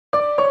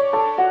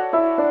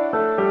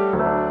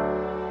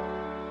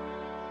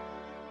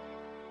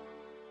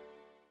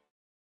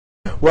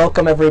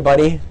Welcome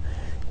everybody.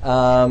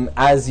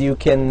 As you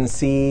can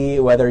see,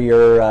 whether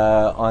you're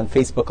on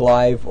Facebook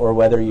Live or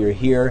whether you're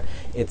here,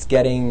 it's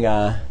getting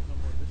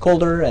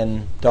colder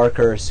and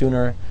darker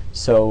sooner.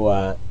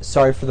 So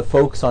sorry for the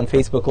folks on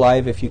Facebook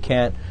Live if you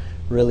can't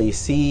really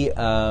see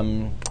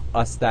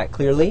us that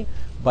clearly,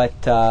 but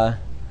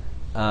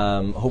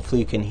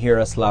hopefully you can hear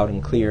us loud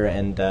and clear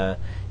and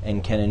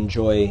can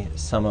enjoy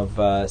some of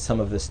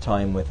this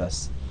time with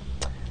us.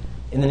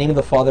 In the name of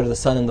the Father, the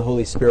Son, and the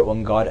Holy Spirit,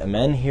 one God,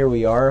 Amen. Here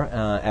we are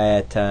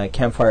at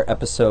Campfire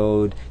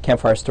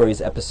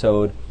Stories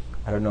episode,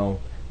 I don't know,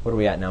 what are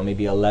we at now?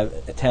 Maybe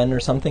 10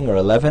 or something, or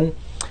 11.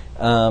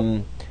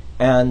 I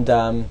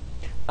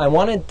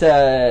wanted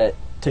to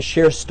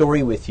share a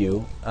story with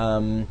you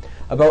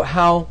about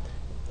how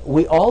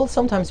we all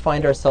sometimes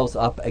find ourselves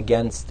up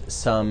against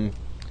some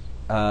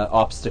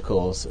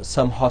obstacles,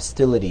 some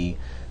hostility.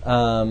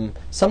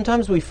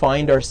 Sometimes we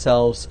find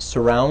ourselves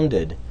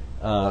surrounded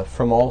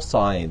from all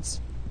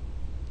sides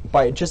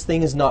by just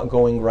things not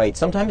going right.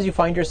 Sometimes you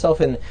find yourself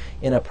in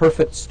a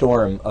perfect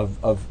storm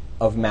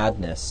of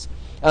madness.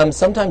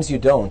 Sometimes you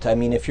don't. I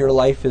mean, if your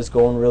life is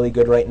going really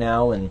good right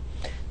now and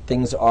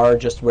things are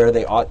just where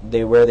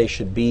they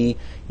should be,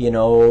 you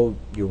know,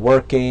 you're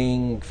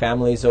working,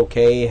 family's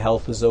okay,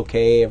 health is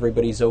okay,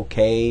 everybody's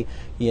okay,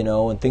 you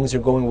know, and things are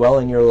going well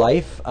in your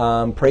life,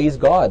 praise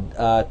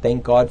God.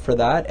 Thank God for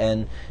that,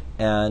 and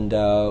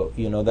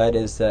you know, that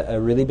is a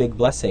really big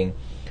blessing.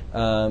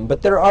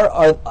 But there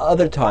are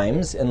other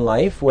times in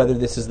life, whether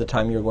this is the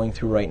time you're going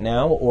through right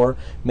now, or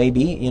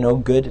maybe, you know,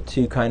 good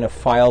to kind of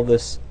file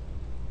this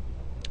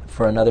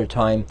for another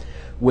time,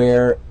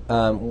 where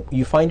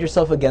you find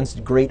yourself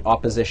against great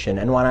opposition.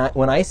 And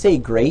when I say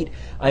great,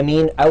 I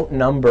mean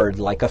outnumbered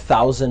like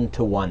 1,000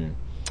 to 1.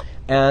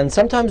 And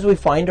sometimes we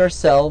find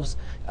ourselves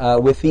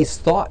with these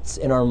thoughts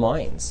in our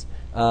minds,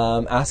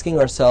 asking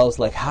ourselves,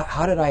 like,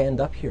 how did I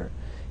end up here?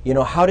 You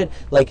know, how did,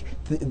 like,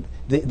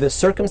 the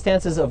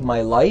circumstances of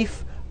my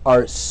life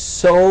are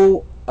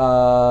so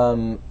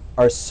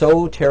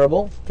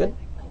terrible. Good.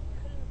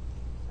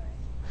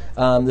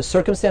 The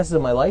circumstances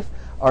of my life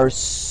are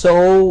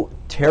so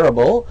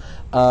terrible.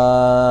 You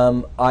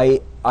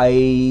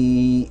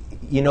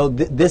know,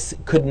 this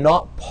could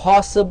not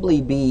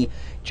possibly be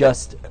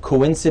just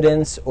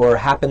coincidence or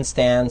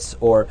happenstance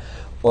or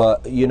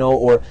you know,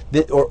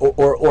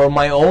 or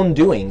my own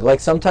doing. Like,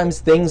 sometimes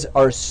things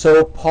are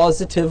so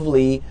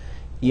positively,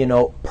 you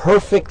know,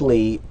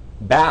 perfectly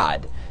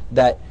bad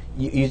that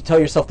you tell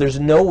yourself, there's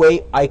no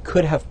way I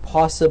could have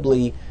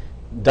possibly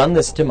done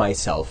this to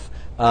myself.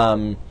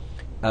 There's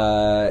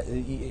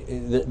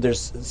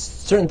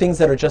certain things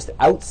that are just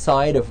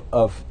outside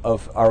of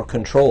our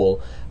control,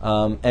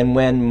 and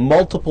when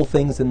multiple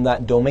things in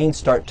that domain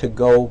start to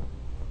go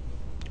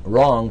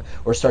wrong,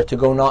 or start to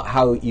go not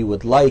how you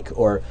would like,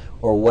 or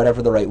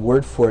whatever the right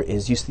word for it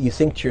is, you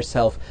think to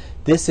yourself,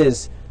 this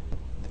is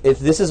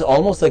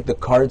almost like the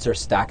cards are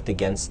stacked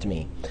against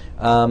me,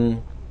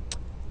 and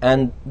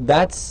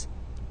that's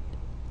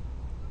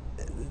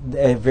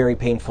a very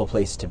painful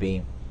place to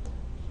be.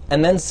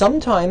 And then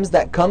sometimes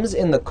that comes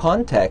in the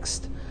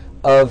context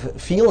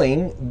of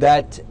feeling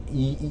that,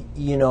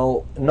 you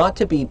know, not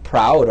to be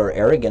proud or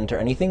arrogant or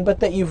anything,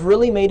 but that you've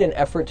really made an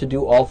effort to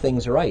do all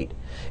things right.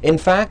 In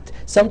fact,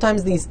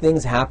 sometimes these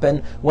things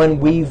happen when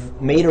we've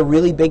made a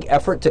really big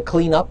effort to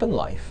clean up in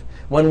life,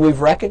 when we've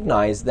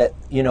recognized that,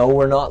 you know,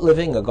 we're not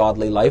living a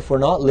godly life, we're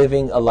not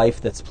living a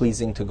life that's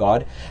pleasing to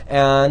God,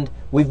 and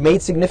we've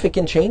made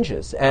significant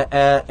changes,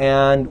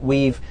 and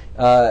we've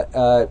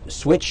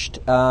switched,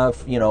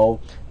 you know,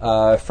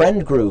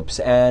 friend groups,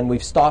 and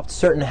we've stopped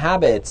certain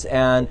habits,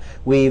 and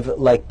we've,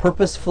 like,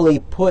 purposefully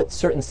put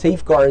certain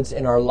safeguards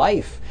in our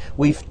life.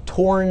 We've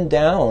torn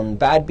down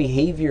bad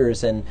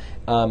behaviors, and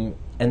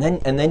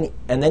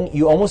then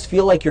you almost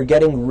feel like you're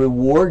getting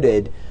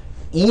rewarded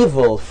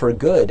evil for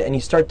good, and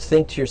you start to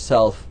think to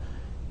yourself,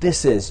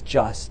 this is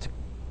just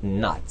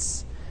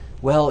nuts.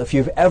 Well, if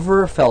you've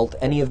ever felt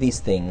any of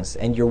these things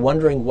and you're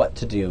wondering what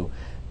to do,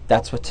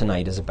 that's what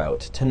tonight is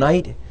about.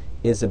 Tonight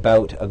is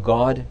about a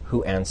God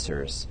who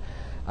answers.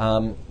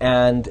 If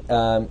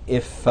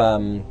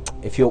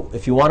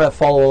you want to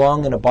follow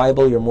along in a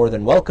Bible, you're more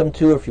than welcome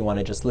to. If you want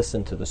to just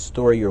listen to the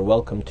story, you're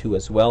welcome to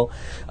as well.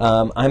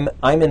 I'm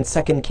in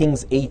 2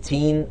 Kings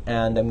 18,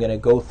 and I'm going to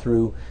go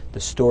through the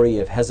story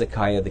of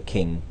Hezekiah the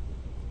king.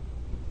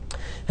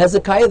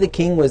 Hezekiah the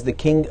king was the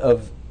king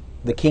of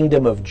the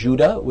kingdom of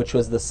Judah, which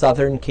was the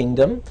southern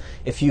kingdom.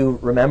 If you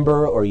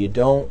remember, or you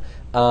don't,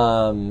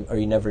 or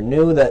you never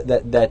knew,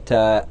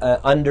 that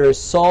under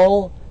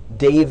Saul,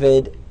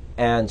 David,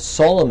 and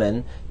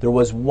Solomon, there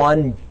was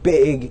one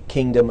big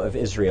kingdom of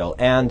Israel.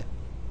 And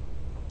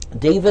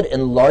David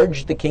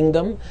enlarged the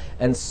kingdom,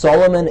 and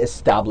Solomon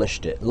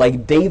established it.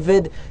 Like,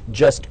 David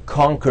just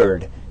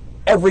conquered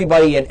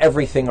everybody and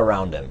everything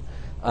around him.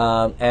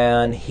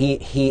 And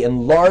he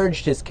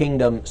enlarged his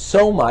kingdom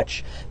so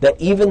much that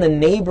even the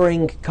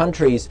neighboring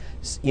countries,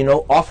 you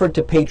know, offered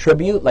to pay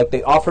tribute, like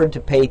they offered to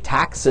pay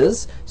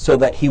taxes so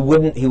that he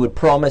would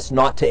promise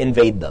not to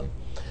invade them.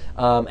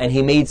 And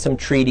he made some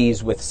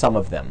treaties with some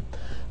of them.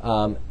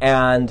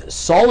 And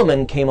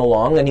Solomon came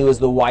along, and he was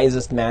the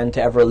wisest man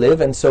to ever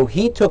live, and so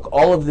he took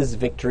all of this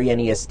victory and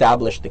he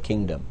established the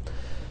kingdom.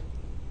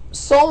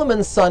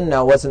 Solomon's son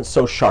now wasn't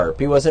so sharp.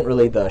 He wasn't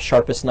really the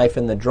sharpest knife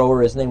in the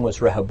drawer. His name was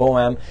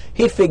Rehoboam.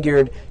 He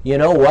figured, you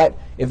know what,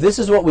 if this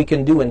is what we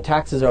can do when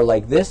taxes are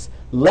like this,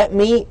 let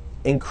me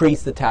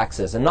increase the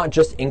taxes. And not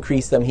just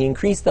increase them, he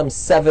increased them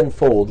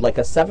sevenfold, like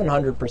a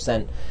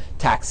 700%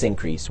 tax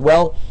increase.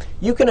 Well,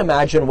 you can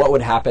imagine what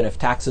would happen if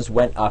taxes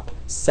went up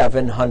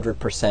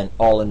 700%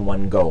 all in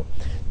one go.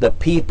 The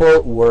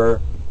people were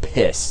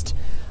pissed.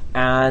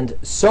 And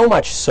so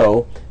much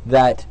so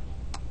that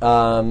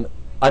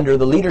under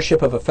the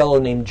leadership of a fellow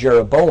named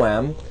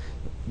Jeroboam,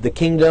 the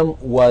kingdom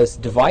was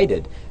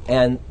divided.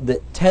 And the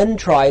 10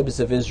 tribes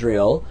of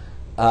Israel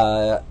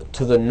to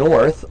the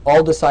north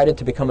all decided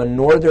to become a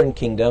northern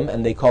kingdom,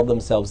 and they called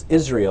themselves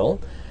Israel.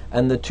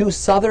 And the 2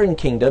 southern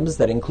kingdoms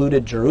that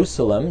included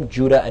Jerusalem,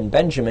 Judah and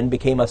Benjamin,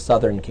 became a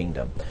southern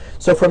kingdom.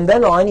 So from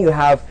then on, you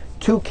have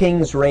 2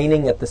 kings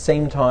reigning at the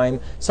same time.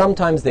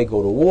 Sometimes they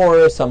go to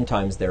war,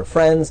 sometimes they're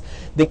friends.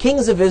 The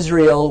kings of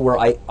Israel were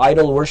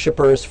idol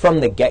worshippers from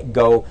the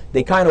get-go.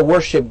 They kind of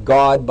worshiped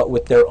God, but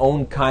with their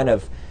own kind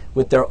of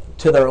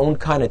to their own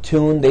kind of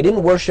tune. They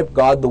didn't worship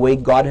God the way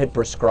God had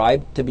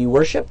prescribed to be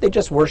worshipped. They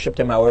just worshipped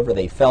him however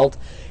they felt,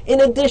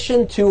 in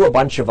addition to a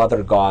bunch of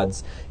other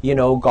gods,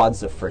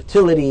 gods of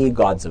fertility,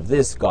 gods of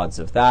this, gods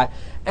of that.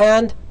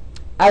 And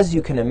as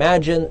you can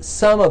imagine,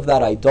 some of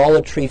that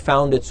idolatry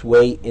found its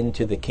way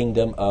into the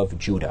kingdom of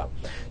Judah.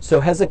 So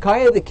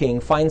Hezekiah the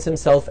king finds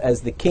himself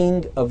as the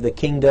king of the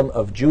kingdom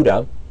of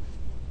Judah.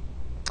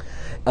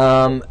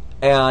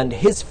 And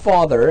his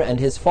father and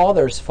his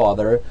father's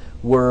father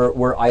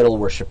were idol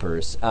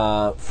worshippers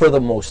for the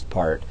most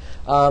part.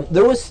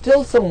 There was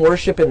still some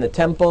worship in the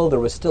temple. There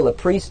was still a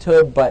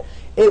priesthood, but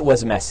it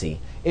was messy.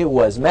 It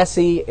was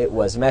messy. It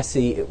was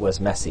messy. It was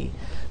messy.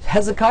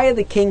 Hezekiah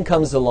the king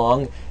comes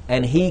along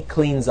and he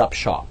cleans up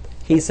shop.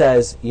 He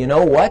says, you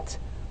know what?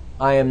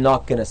 I am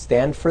not going to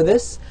stand for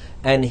this.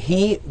 And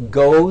he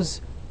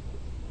goes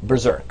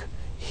berserk.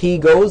 He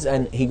goes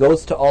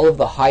to all of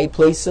the high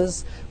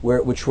places,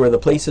 which were the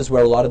places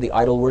where a lot of the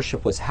idol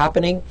worship was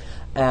happening,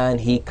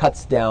 and he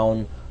cuts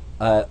down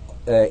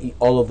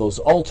all of those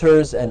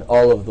altars and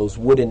all of those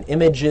wooden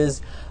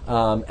images,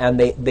 and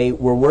they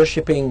were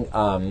worshiping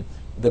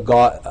a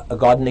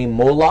god named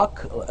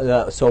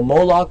Moloch. So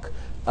Moloch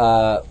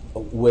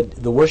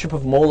the worship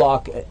of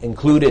Moloch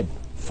included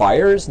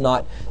fires,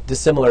 not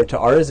dissimilar to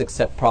ours,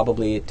 except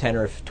probably 10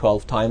 or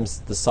 12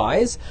 times the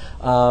size.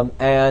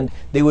 And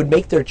they would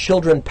make their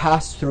children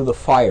pass through the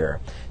fire.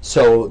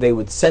 So they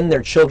would send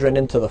their children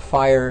into the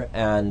fire,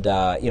 and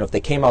if they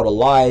came out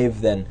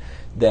alive, then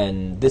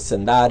this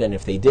and that, and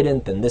if they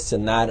didn't, then this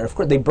and that. And of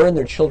course, they burned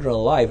their children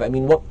alive. I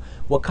mean,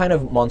 what kind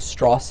of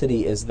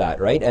monstrosity is that,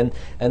 right? And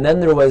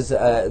then there was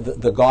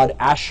the god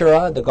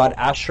Asherah. The god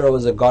Asherah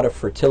was a god of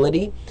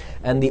fertility,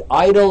 and the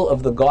idol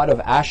of the god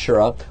of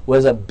Asherah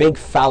was a big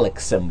phallic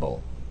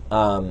symbol.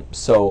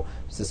 So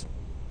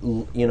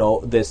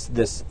this,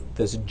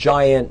 this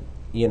giant,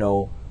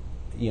 male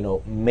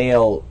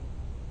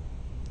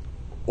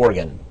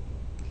organ,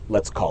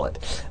 let's call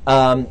it,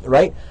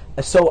 right?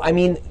 So I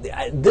mean,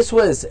 this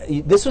was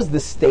the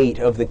state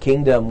of the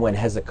kingdom when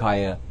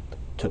Hezekiah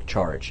took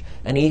charge,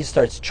 and he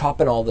starts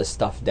chopping all this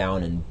stuff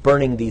down and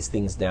burning these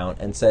things down,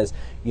 and says,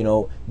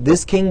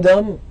 this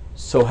kingdom,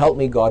 so help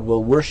me God,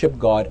 will worship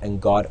God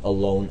and God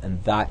alone,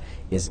 and that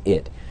is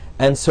it.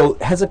 And so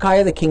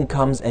Hezekiah the king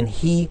comes and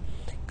he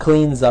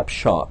cleans up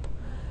shop,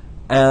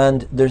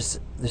 and there's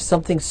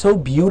something so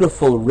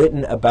beautiful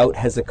written about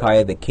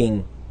Hezekiah the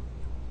king.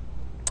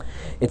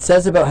 It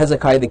says about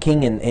Hezekiah the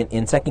king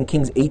in 2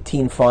 Kings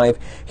 18:5,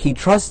 he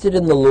trusted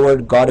in the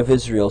Lord God of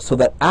Israel, so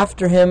that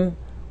after him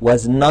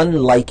was none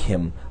like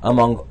him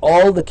among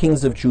all the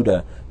kings of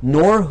Judah,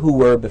 nor who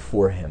were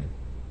before him.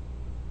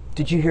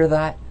 Did you hear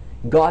that?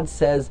 God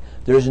says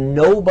there's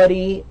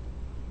nobody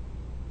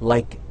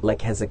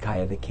like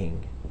Hezekiah the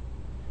king.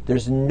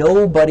 There's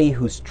nobody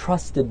who's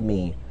trusted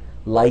me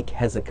like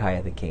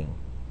Hezekiah the king.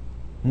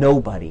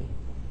 Nobody.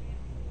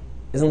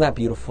 Isn't that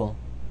beautiful?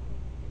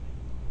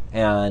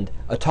 And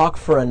a talk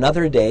for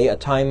another day,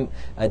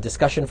 a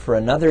discussion for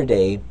another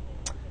day,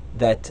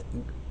 that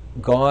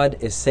God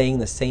is saying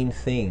the same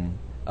thing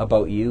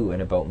about you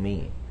and about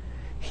me.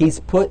 He's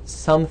put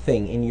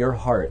something in your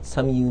heart,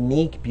 some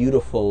unique,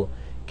 beautiful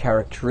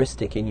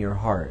characteristic in your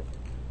heart,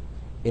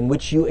 in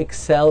which you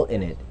excel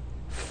in it,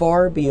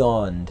 far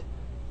beyond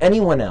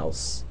anyone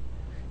else,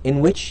 in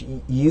which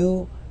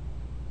you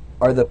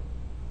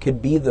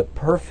could be the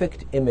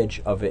perfect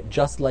image of it,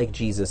 just like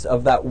Jesus,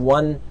 of that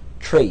one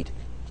trait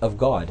of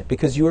God,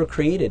 because you are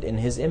created in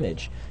his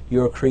image.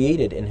 You are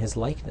created in his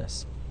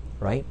likeness,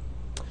 right?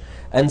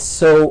 And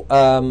so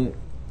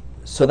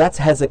so that's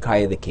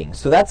Hezekiah the king.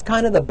 So that's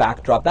kind of the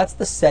backdrop. That's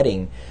the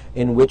setting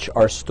in which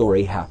our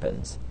story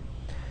happens.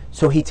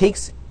 So he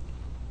takes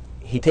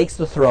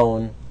the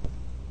throne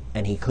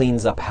and he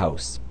cleans up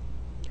house.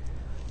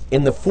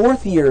 In the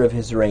 4th year of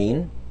his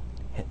reign,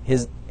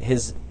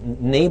 his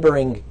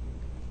neighboring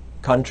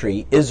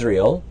country,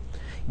 Israel,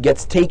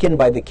 gets taken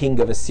by the king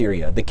of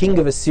Assyria. The king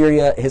of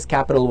Assyria, his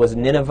capital was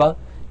Nineveh.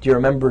 Do you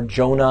remember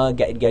Jonah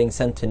getting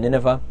sent to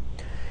Nineveh?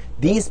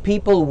 These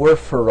people were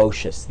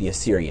ferocious, the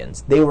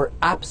Assyrians. They were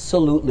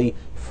absolutely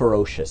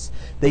ferocious.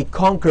 They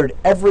conquered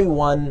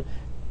everyone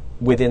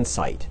within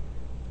sight.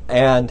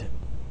 And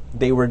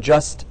they were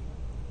just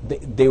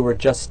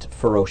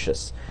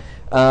ferocious.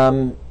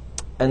 And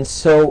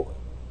so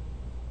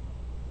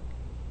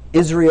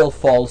Israel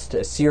falls to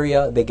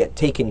Assyria. They get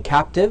taken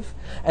captive,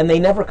 and they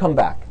never come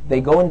back.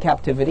 They go in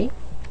captivity.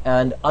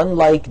 And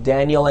unlike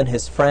Daniel and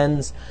his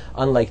friends,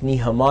 unlike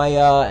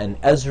Nehemiah and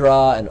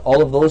Ezra and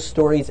all of those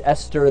stories,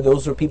 Esther,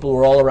 those were people who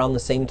were all around the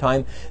same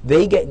time.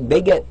 They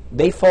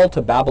fall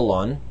to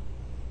Babylon,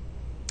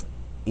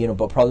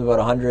 but probably about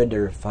 100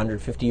 or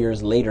 150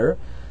 years later,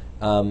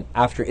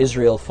 after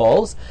Israel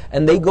falls,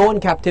 and they go in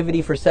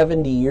captivity for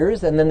 70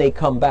 years, and then they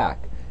come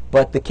back.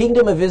 But the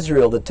kingdom of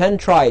Israel, the 10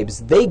 tribes,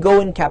 they go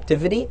in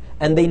captivity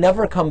and they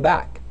never come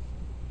back.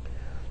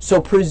 So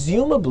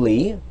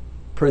presumably,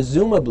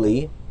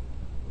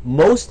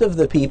 most of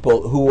the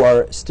people who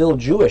are still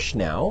Jewish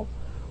now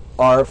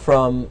are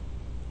from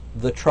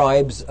the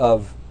tribes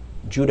of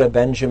Judah,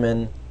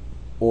 Benjamin,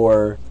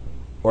 or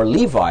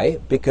Levi,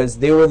 because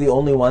they were the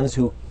only ones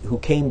who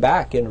came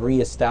back and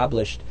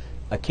reestablished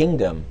a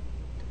kingdom.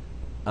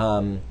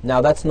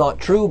 Now that's not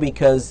true,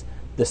 because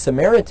the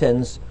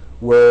Samaritans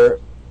were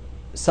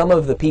some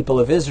of the people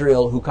of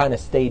Israel who kind of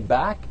stayed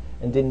back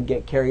and didn't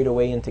get carried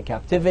away into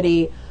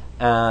captivity,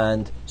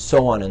 and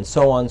so on and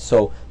so on.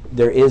 So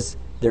there is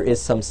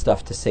some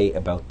stuff to say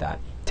about that.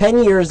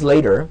 10 years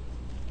later,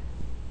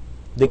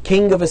 the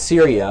king of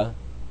Assyria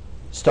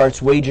starts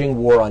waging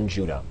war on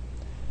Judah.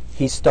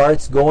 He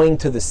starts going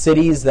to the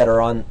cities that are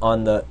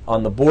on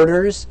the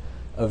borders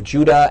of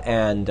Judah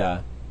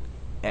and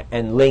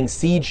laying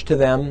siege to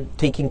them,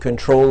 taking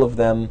control of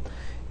them,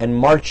 and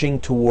marching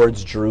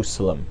towards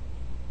Jerusalem.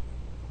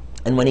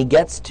 And when he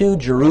gets to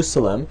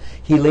Jerusalem,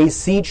 he lays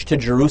siege to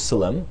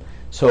Jerusalem.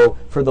 So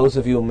for those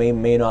of you who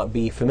may not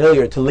be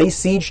familiar, to lay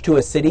siege to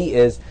a city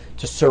is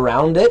to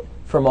surround it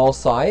from all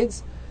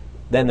sides.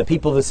 Then the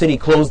people of the city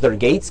close their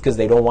gates because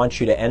they don't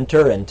want you to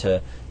enter and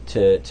to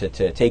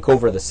take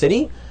over the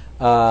city.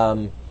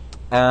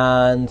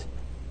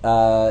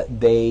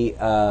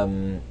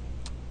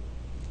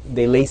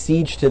 They lay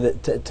siege to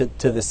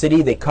the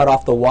city. They cut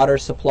off the water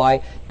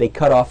supply. They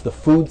cut off the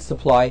food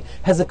supply.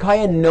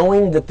 Hezekiah,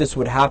 knowing that this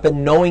would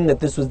happen, knowing that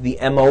this was the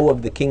MO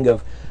of the king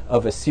of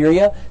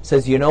Assyria,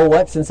 says, you know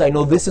what, since I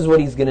know this is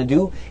what he's going to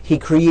do, he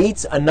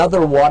creates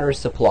another water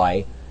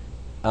supply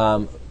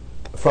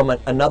from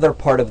another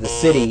part of the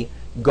city,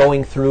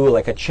 going through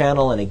like a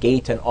channel and a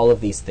gate and all of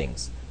these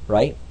things,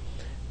 right?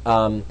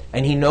 And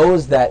he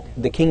knows that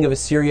the king of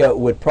Assyria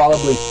would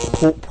probably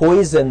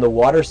poison the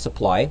water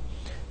supply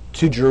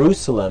to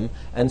Jerusalem,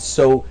 and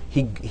so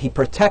he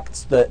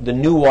protects the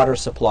new water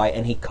supply,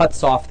 and he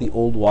cuts off the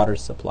old water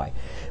supply.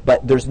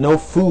 But there's no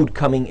food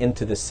coming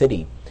into the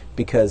city,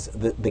 because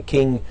the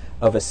king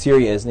of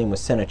Assyria, his name was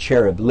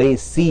Sennacherib,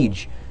 lays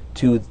siege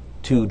to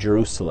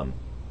Jerusalem.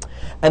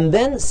 And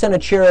then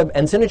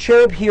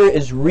Sennacherib here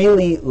is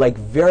really like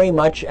very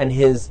much, and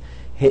his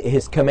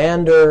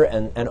commander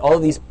and all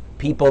of these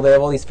people, they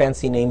have all these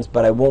fancy names,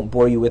 but I won't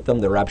bore you with them,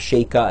 the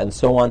Rabshakeh and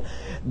so on.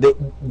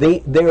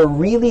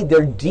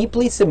 They're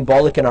deeply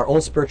symbolic in our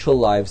own spiritual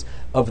lives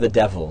of the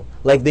devil.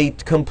 Like, they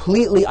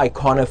completely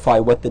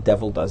iconify what the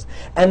devil does.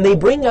 And they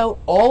bring out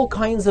all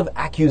kinds of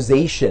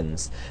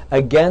accusations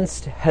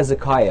against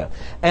Hezekiah.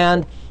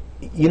 And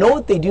you know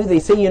what they do? They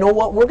say, you know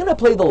what, we're going to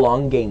play the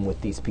long game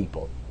with these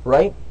people,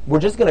 right? We're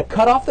just going to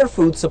cut off their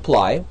food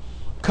supply,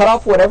 cut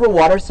off whatever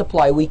water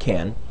supply we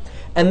can,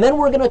 and then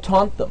we're going to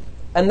taunt them.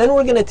 And then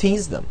we're going to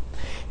tease them.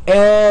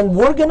 And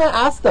we're going to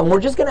ask them. We're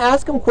just going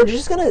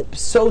to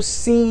sow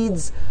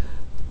seeds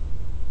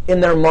in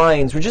their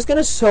minds. We're just going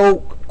to sow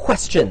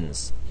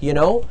questions,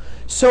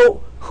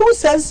 So who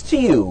says to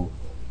you,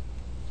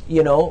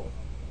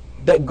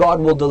 that God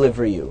will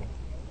deliver you?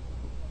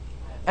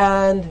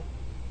 And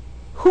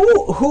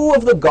who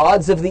of the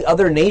gods of the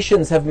other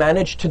nations have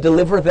managed to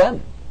deliver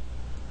them?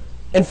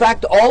 In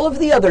fact, all of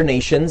the other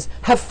nations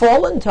have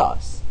fallen to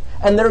us,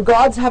 and their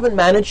gods haven't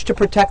managed to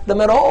protect them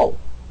at all.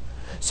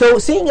 So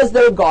seeing as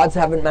their gods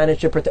haven't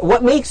managed to protect,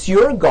 what makes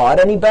your God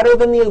any better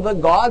than the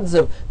gods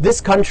of this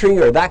country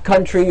or that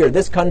country or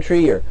this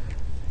country? Or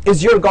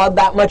is your God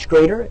that much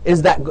greater?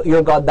 Is that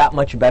your God that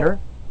much better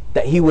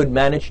that he would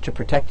manage to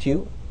protect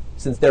you,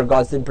 since their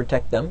gods didn't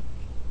protect them?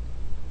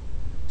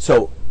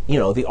 So,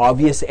 the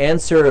obvious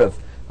answer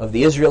of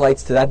the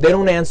Israelites to that, they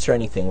don't answer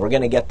anything. We're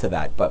going to get to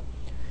that. But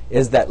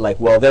is that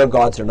their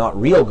gods are not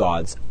real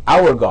gods.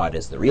 Our God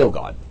is the real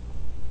God.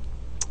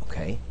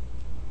 Okay.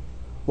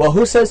 Well,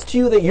 who says to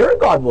you that your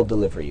God will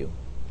deliver you?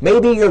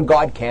 Maybe your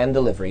God can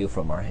deliver you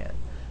from our hand.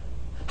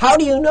 How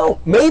do you know?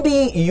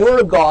 Maybe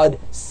your God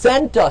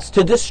sent us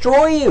to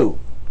destroy you.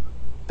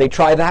 They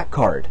try that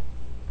card.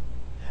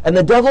 And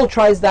the devil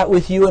tries that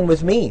with you and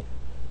with me.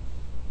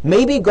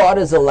 Maybe God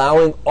is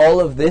allowing all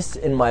of this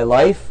in my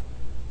life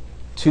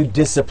to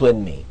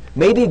discipline me,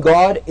 Maybe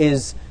God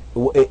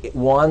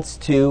wants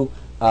to,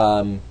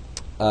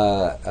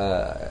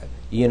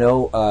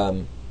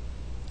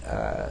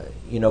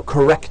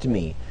 correct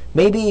me.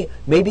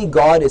 Maybe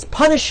God is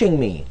punishing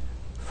me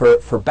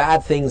for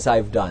bad things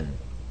I've done.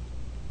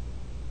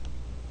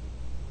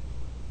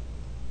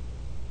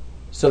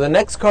 So the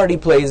next card he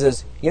plays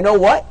is, you know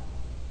what?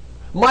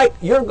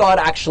 Your God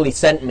actually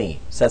sent me,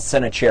 says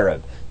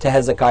Sennacherib to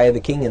Hezekiah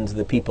the king and to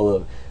the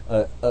people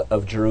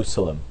of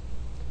Jerusalem.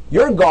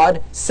 Your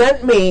God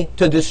sent me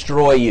to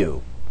destroy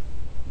you.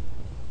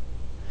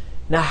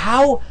 Now,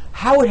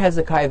 how would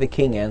Hezekiah the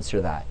king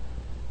answer that?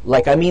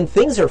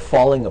 Things are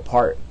falling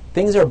apart.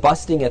 Things are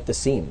busting at the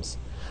seams.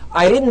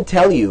 I didn't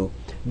tell you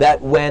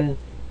that when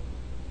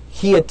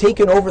he had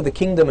taken over the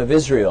kingdom of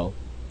Israel,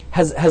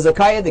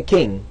 Hezekiah the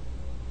king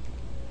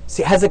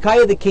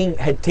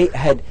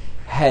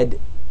had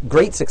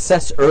great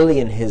success early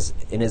in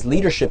his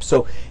leadership.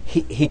 So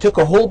he took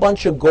a whole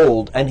bunch of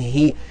gold and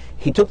he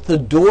took the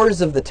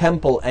doors of the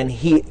temple and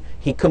he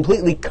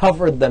completely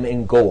covered them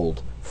in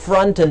gold,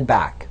 front and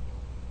back.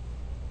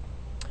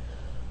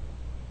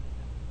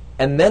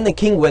 And then the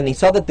king, when he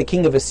saw that the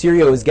king of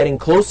Assyria was getting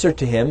closer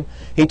to him,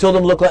 he told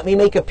him, look, let me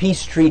make a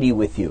peace treaty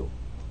with you.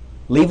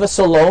 Leave us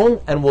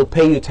alone and we'll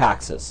pay you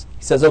taxes.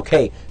 He says,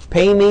 okay,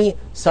 pay me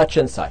such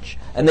and such.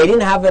 And they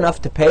didn't have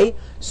enough to pay,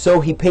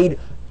 so he paid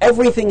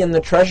everything in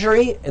the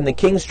treasury, in the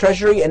king's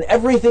treasury, and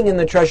everything in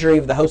the treasury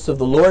of the house of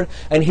the Lord,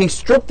 and he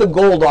stripped the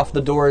gold off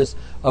the doors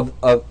of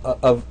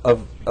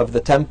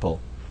the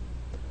temple.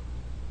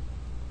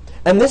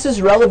 And this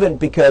is relevant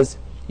because,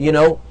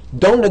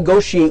 don't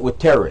negotiate with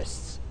terrorists.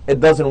 It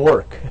doesn't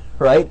work,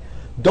 right?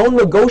 Don't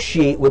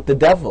negotiate with the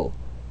devil.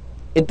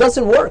 It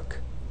doesn't work.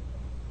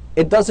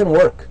 It doesn't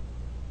work,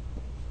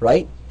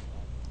 right?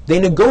 They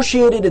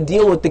negotiated a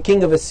deal with the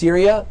king of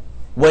Assyria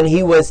when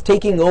he was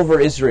taking over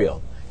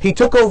Israel. He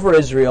took over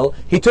Israel,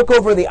 he took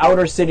over the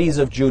outer cities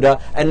of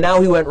Judah, and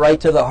now he went right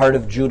to the heart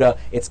of Judah,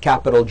 its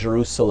capital,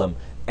 Jerusalem,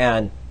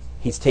 and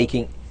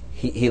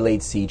he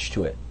laid siege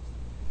to it.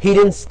 He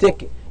didn't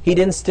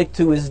stick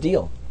to his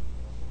deal.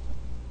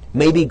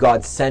 Maybe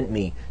God sent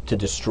me to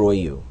destroy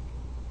you.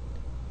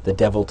 The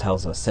devil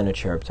tells us,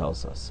 Sennacherib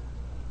tells us.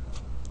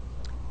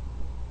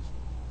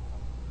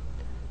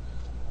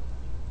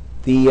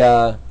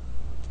 The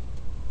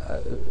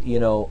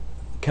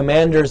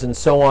commanders and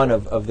so on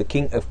of the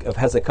king of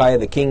Hezekiah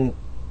the king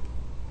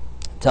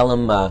tell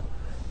them,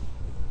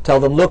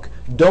 look,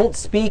 don't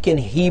speak in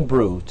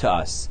Hebrew to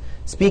us.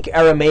 Speak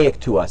Aramaic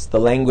to us, the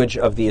language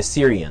of the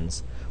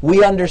Assyrians.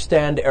 We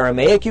understand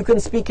Aramaic. You can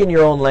speak in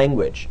your own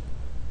language.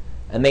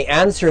 And they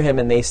answer him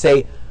and they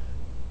say,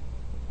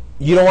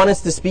 you don't want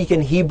us to speak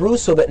in Hebrew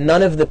so that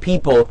none of the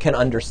people can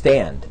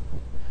understand.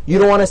 You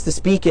don't want us to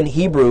speak in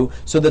Hebrew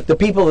so that the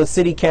people of the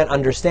city can't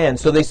understand.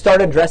 So they start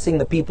addressing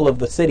the people of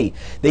the city.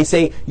 They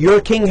say,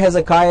 your king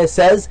Hezekiah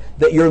says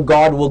that your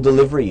God will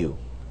deliver you.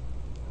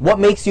 What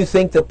makes you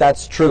think that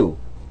that's true?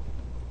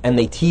 And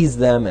they tease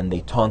them and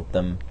they taunt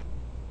them.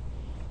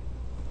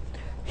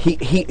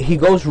 He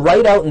goes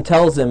right out and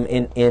tells them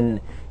in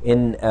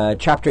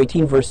chapter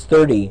 18, verse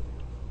 30,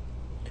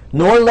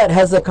 nor let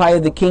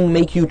Hezekiah the king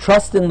make you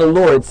trust in the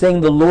Lord,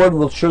 saying, the Lord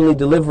will surely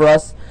deliver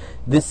us.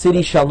 This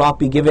city shall not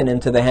be given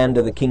into the hand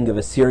of the king of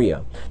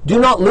Assyria. Do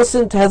not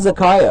listen to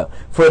Hezekiah,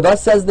 for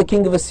thus says the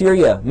king of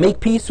Assyria, make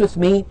peace with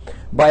me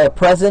by a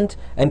present,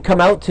 and come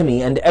out to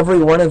me, and every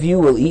one of you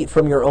will eat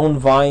from your own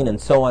vine,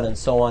 and so on,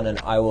 and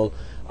I will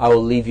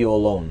leave you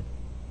alone.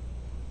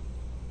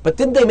 But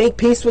didn't they make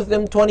peace with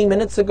them 20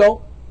 minutes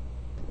ago?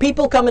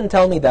 People come and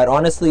tell me that,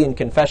 honestly, in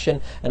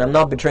confession, and I'm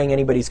not betraying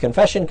anybody's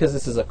confession because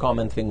this is a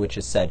common thing which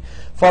is said.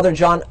 Father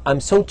John,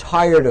 I'm so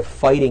tired of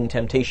fighting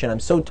temptation.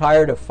 I'm so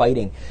tired of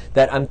fighting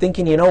that I'm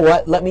thinking, you know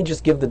what? Let me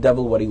just give the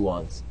devil what he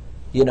wants.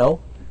 He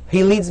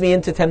leads me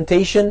into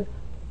temptation.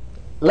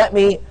 Let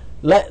me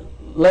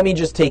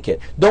just take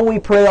it. Don't we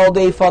pray all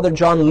day, Father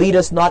John, lead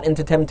us not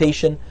into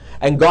temptation?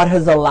 And God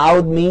has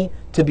allowed me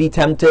to be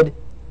tempted.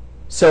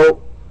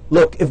 So,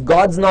 look, if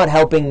God's not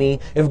helping me,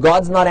 if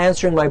God's not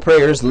answering my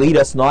prayers, lead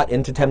us not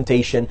into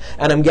temptation,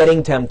 and I'm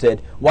getting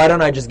tempted, why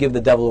don't I just give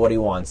the devil what he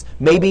wants?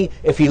 Maybe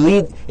if he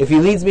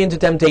leads me into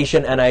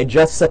temptation and I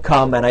just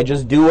succumb and I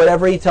just do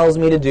whatever he tells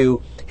me to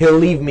do, he'll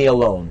leave me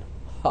alone.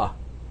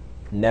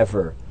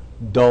 Never.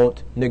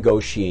 Don't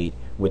negotiate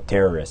with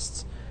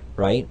terrorists,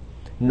 right?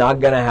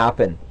 Not going to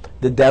happen.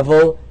 The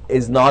devil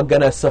is not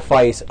going to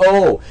suffice.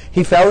 Oh,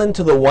 he fell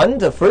into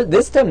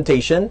this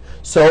temptation,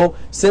 so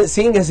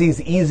seeing as he's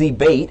easy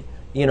bait,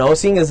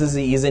 seeing as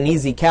he's an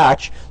easy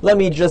catch, let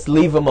me just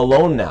leave him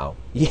alone now.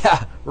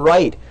 Yeah,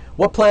 right.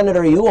 What planet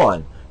are you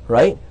on,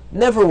 right?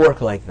 Never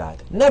work like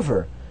that.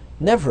 Never.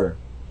 Never.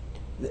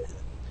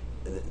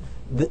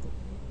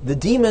 The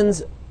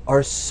demons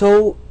are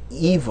so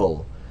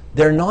evil.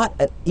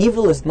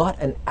 Evil is not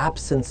an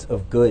absence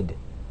of good.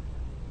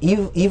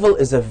 Evil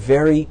is a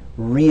very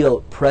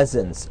real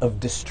presence of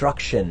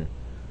destruction,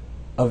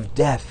 of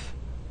death,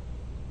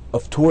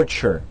 of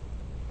torture.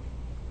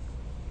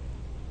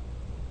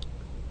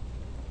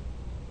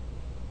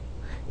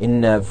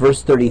 in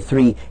verse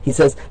 33, he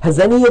says, "Has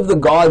any of the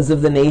gods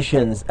of the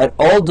nations at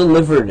all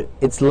delivered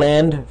its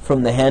land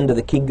from the hand of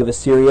the king of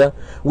Assyria?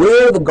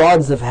 Where are the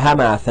gods of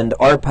Hamath and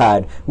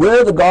Arpad?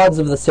 Where are the gods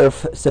of the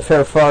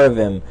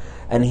Sepharvaim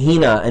and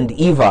Hena and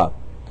Eva?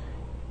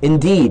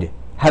 Indeed,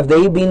 have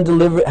they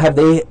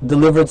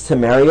delivered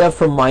Samaria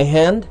from my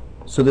hand?"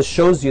 So this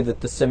shows you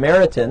that the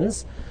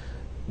Samaritans,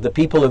 the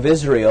people of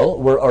Israel,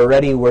 were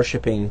already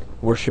worshipping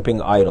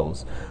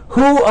idols.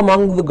 "Who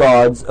among the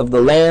gods of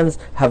the lands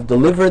have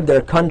delivered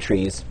their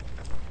countries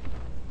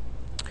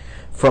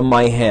from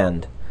my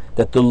hand,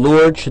 that the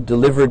Lord should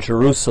deliver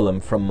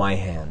Jerusalem from my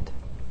hand?"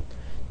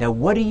 Now,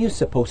 what are you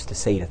supposed to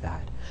say to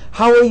that?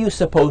 How are you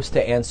supposed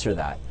to answer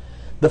that?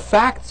 The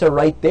facts are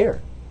right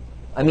there.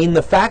 I mean,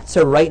 the facts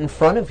are right in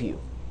front of you.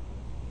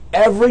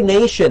 Every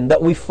nation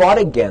that we fought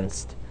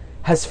against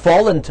has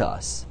fallen to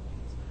us.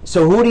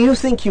 So who do you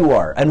think you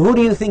are? And who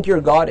do you think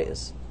your God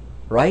is?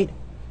 Right?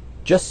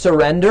 Just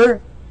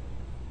surrender,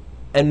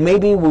 and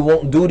maybe we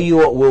won't do to you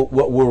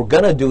what we're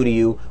going to do to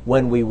you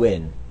when we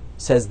win,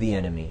 says the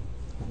enemy.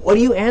 What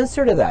do you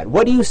answer to that?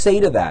 What do you say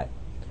to that?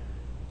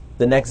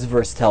 The next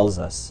verse tells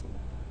us,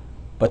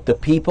 "But the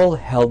people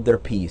held their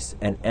peace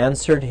and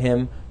answered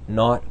him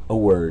not a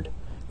word,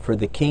 for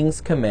the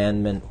king's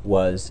commandment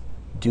was,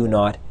 'Do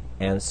not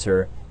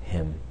answer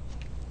him.'"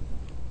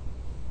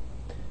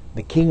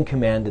 The king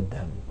commanded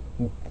them.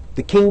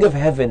 The King of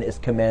Heaven is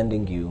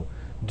commanding you,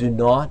 do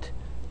not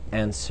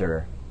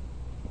answer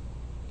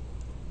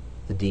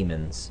the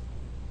demons.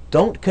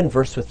 Don't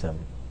converse with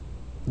them.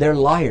 They're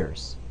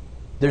liars.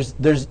 There's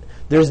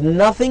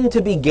nothing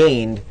to be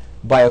gained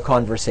by a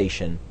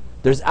conversation.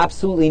 There's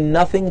absolutely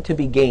nothing to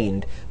be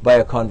gained by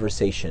a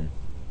conversation.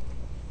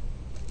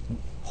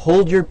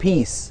 Hold your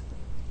peace,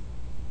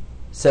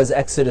 says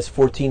Exodus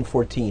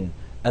 14:14,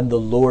 and the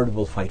Lord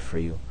will fight for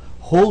you.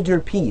 Hold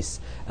your peace,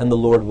 and the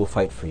Lord will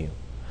fight for you.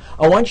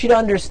 I want you to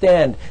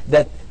understand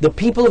that the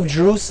people of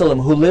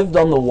Jerusalem who lived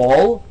on the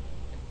wall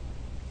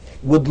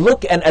would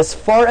look, and as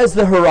far as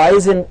the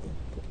horizon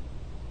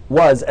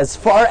was, as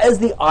far as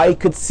the eye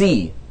could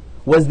see,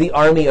 was the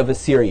army of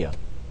Assyria.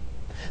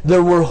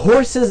 There were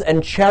horses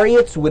and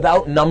chariots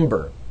without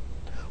number.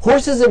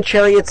 Horses and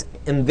chariots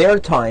in their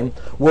time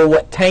were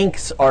what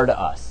tanks are to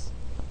us.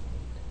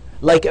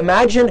 Like,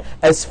 imagine,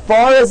 as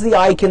far as the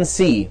eye can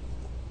see,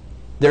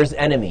 there's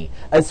enemy.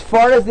 As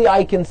far as the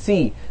eye can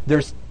see,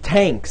 there's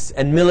tanks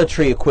and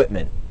military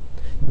equipment.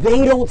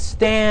 They don't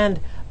stand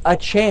a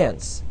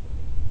chance.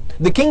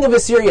 The king of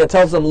Assyria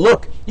tells them,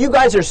 "Look, you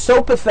guys are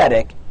so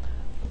pathetic.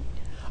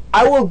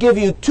 I will give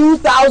you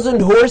 2,000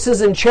 horses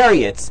and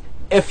chariots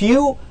if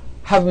you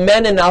have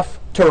men enough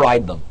to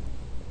ride them.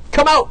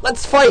 Come out,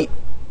 let's fight.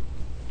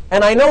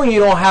 And I know you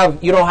don't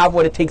have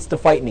what it takes to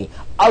fight me.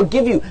 I'll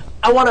give you.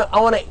 I want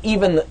to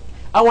even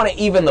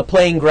the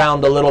playing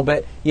ground a little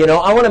bit. You know,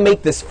 I want to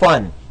make this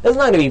fun. It's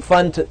not going to be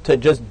fun to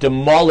just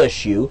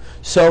demolish you.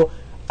 So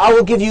I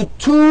will give you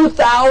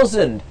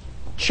 2,000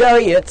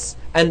 chariots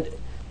and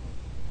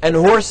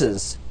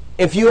horses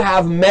if you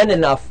have men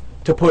enough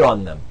to put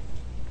on them."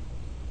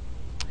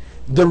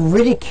 The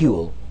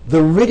ridicule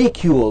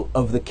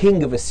of the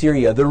king of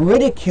Assyria, the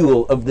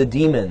ridicule of the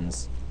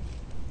demons.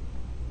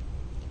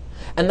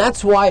 And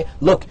that's why,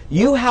 look,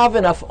 you have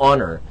enough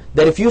honor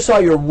that if you saw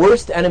your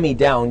worst enemy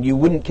down, you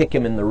wouldn't kick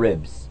him in the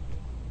ribs.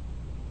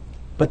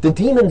 But the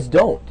demons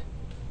don't.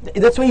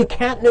 That's why you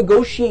can't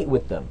negotiate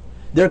with them.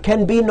 There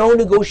can be no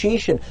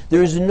negotiation.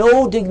 There is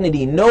no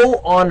dignity, no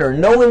honor,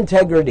 no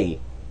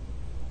integrity,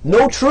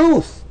 no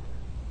truth.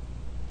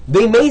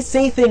 They may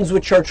say things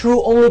which are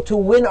true only to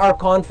win our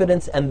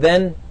confidence, and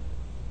then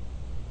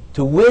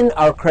to win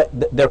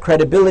their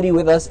credibility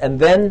with us, and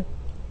then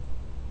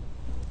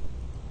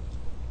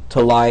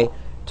to lie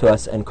to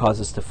us and cause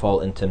us to fall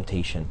in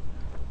temptation.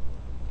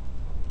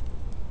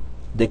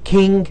 The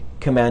king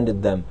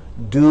commanded them,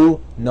 "Do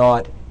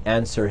not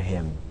answer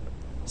him."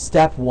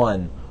 Step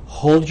 1,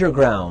 hold your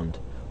ground,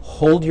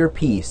 hold your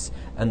peace,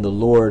 and the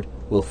Lord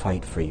will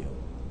fight for you.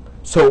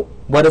 So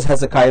what does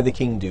Hezekiah the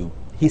king do?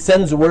 He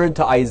sends word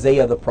to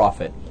Isaiah the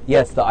prophet.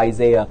 Yes, the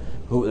Isaiah,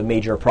 the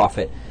major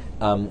prophet,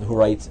 who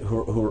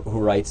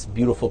writes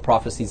beautiful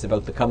prophecies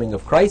about the coming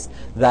of Christ.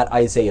 That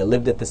Isaiah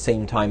lived at the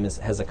same time as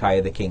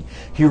Hezekiah the king.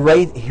 He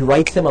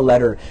writes him a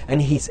letter,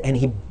 and he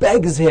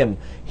begs him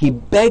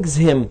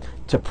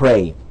to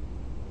pray.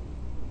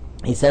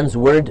 He sends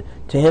word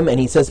to him,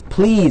 and he says,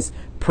 "Please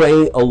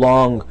pray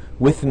along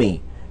with me."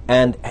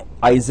 And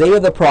Isaiah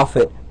the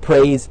prophet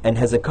prays, and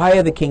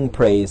Hezekiah the king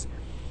prays,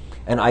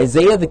 and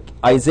Isaiah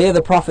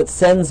the prophet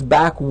sends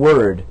back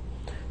word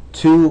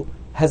to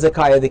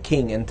Hezekiah the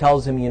king and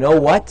tells him, "You know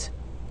what?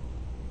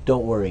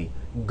 Don't worry.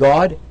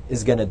 God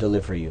is going to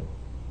deliver you."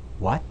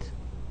 What?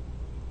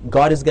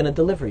 God is going to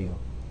deliver you.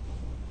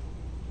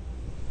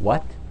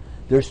 What?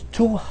 There's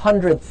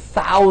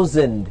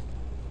 200,000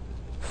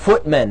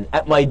 footmen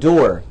at my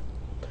door,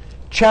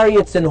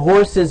 chariots and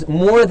horses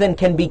more than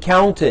can be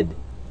counted,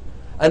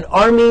 an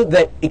army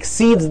that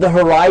exceeds the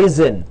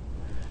horizon,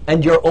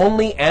 and your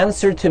only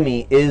answer to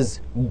me is,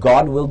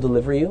 God will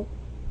deliver you?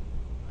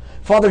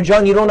 Father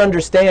John, you don't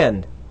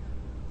understand.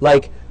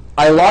 Like,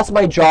 I lost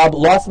my job,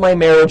 lost my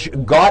marriage,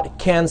 got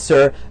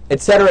cancer,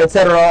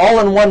 etc., all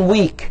in 1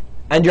 week.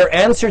 And your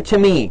answer to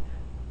me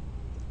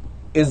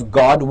is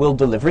God will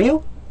deliver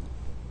you?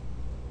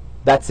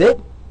 That's it?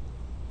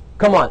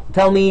 Come on,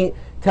 tell me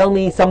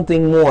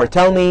something more.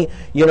 Tell me,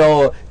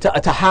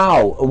 to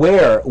how,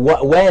 where,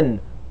 what, when.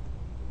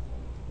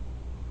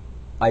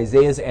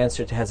 Isaiah's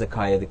answer to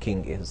Hezekiah the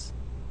king is,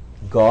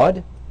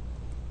 God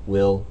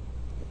will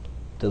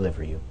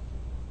deliver you.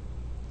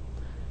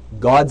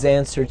 God's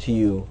answer to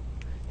you,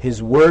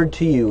 His word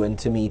to you and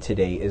to me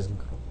today is,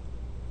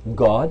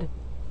 God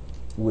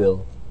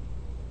will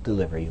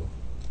deliver you.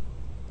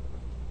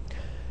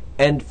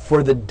 And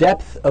for the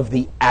depth of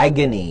the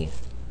agony,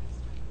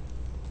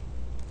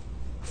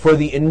 for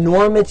the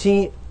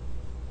enormity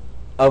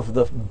of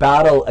the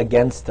battle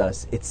against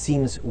us, it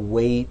seems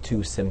way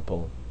too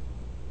simple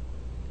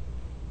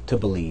to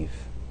believe.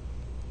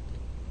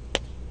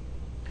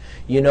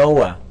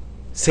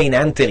 St.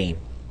 Anthony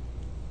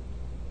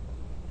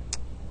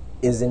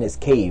is in his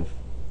cave.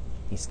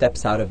 He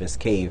steps out of his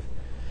cave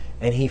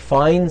and he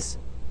finds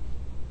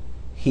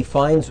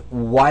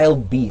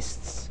wild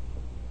beasts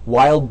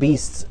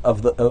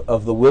of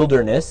the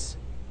wilderness,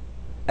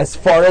 as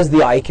far as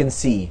the eye can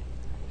see,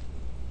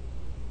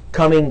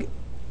 coming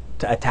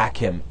to attack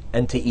him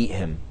and to eat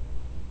him.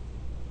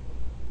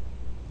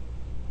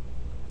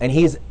 And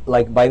he's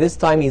like, by this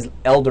time he's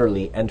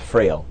elderly and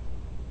frail.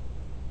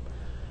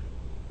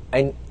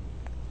 And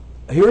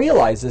he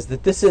realizes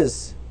that this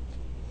is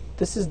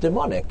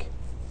demonic.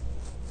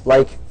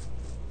 Like,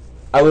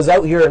 I was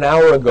out here an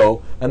hour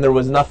ago and there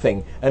was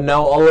nothing, and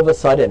now all of a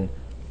sudden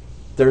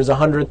there's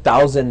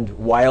 100,000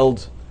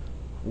 wild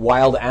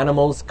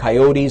animals,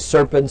 coyotes,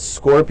 serpents,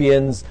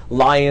 scorpions,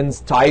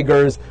 lions,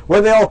 tigers. Where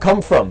do they all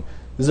come from?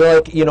 Is there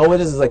like, what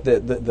is this, like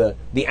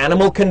the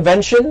animal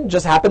convention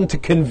just happened to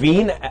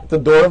convene at the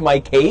door of my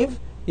cave?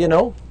 He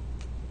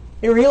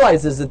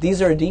realizes that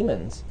these are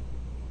demons.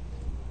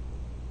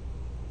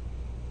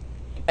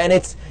 And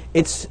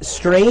it's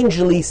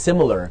strangely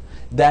similar,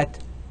 that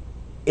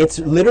it's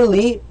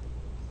literally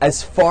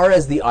as far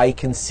as the eye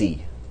can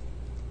see.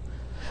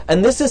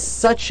 And this is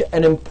such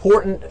an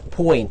important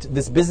point,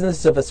 this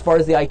business of as far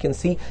as the eye can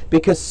see,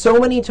 because so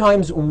many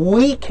times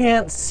we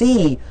can't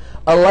see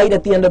a light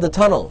at the end of the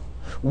tunnel.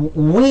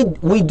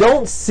 We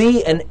don't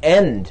see an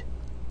end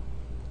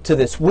to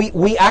this.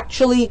 We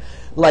actually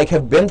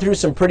have been through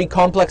some pretty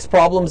complex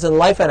problems in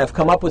life and have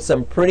come up with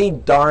some pretty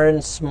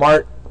darn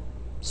smart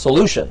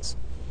solutions.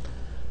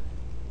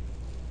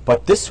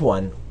 But this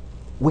one,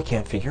 we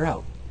can't figure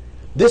out.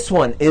 This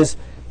one is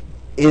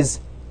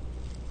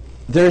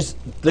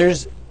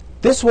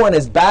this one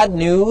is bad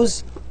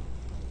news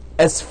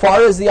as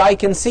far as the eye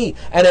can see.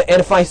 And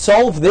if I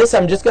solve this,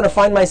 I'm just going to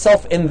find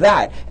myself in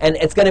that. And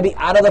it's going to be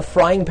out of the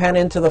frying pan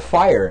into the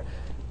fire.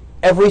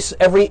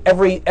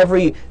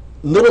 Every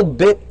little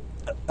bit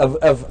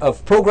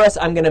of progress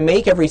I'm going to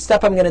make, every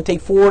step I'm going to take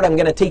forward, I'm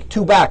going to take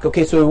 2 back.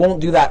 Okay, so we won't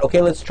do that.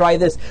 Okay, let's try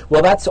this.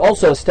 Well, that's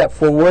also a step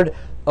forward.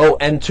 Oh,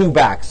 and 2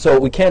 back. So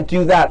we can't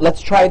do that.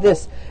 Let's try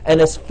this. And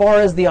as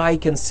far as the eye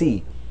can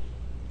see.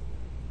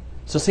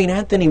 So St.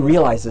 Anthony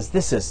realizes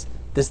this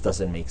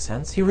doesn't make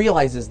sense. He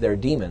realizes they're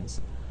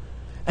demons.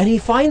 And he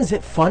finds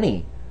it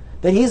funny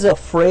that he's a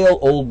frail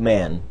old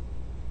man.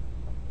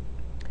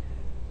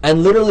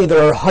 And literally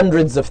there are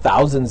hundreds of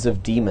thousands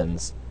of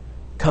demons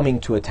coming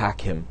to attack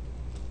him.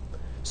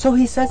 So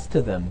he says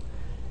to them,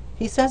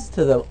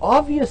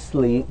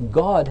 obviously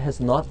God has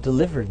not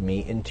delivered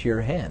me into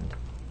your hand.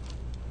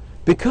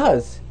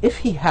 Because if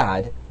he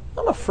had,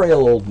 I'm a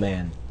frail old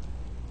man.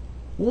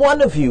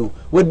 One of you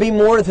would be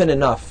more than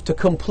enough to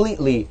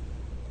completely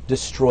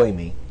destroy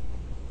me.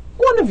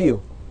 One of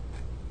you.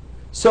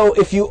 So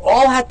if you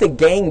all had to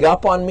gang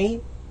up on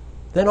me,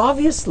 then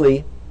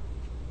obviously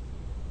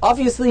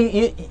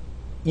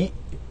you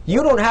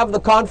don't have the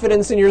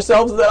confidence in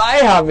yourselves that I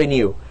have in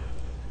you.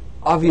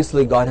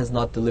 Obviously God has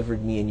not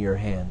delivered me into your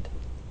hand.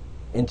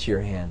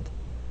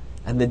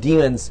 And the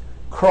demons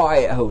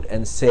cry out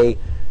and say,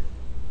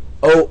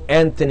 "Oh,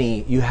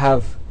 Anthony, you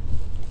have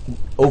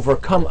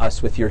overcome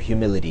us with your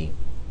humility.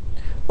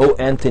 Oh,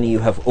 Anthony, you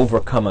have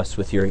overcome us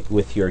with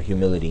your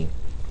humility."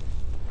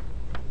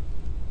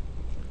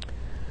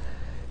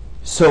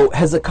 So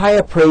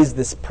Hezekiah prays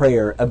this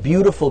prayer, a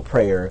beautiful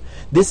prayer.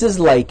 This is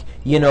like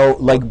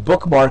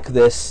bookmark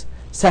this,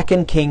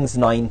 2 Kings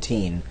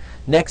 19.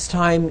 Next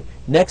time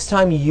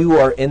you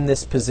are in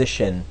this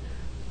position,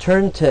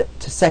 turn to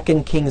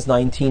 2 Kings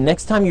 19.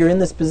 Next time you're in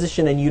this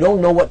position and you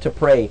don't know what to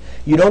pray,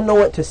 you don't know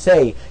what to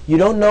say, you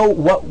don't know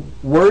what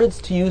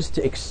words to use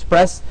to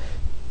express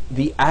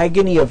the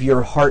agony of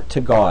your heart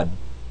to God,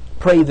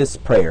 pray this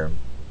prayer.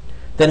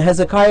 Then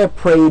Hezekiah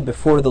prayed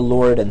before the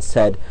Lord and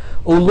said,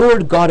 "O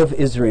Lord God of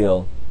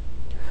Israel,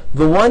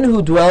 the one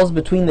who dwells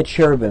between the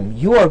cherubim,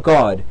 you are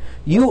God,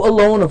 you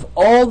alone of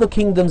all the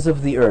kingdoms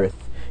of the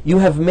earth. You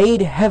have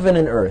made heaven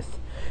and earth.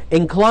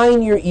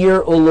 Incline your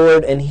ear, O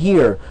Lord, and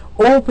hear.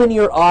 Open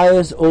your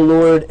eyes, O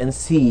Lord, and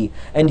see,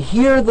 and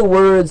hear the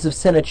words of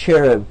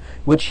Sennacherib,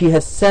 which he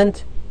has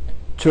sent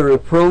to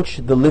reproach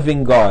the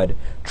living God.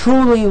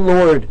 Truly,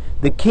 Lord,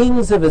 the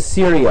kings of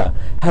Assyria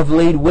have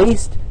laid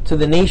waste to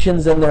the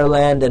nations in their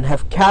land, and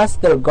have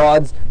cast their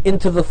gods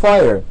into the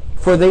fire,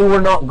 for they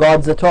were not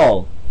gods at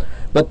all,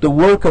 but the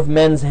work of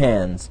men's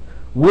hands,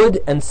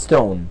 wood and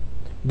stone.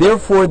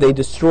 Therefore they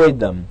destroyed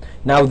them.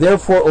 Now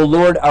therefore, O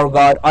Lord our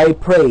God, I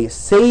pray,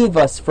 save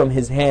us from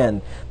his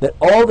hand, that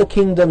all the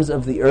kingdoms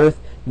of the earth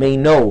may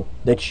know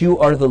that you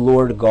are the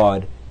Lord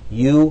God,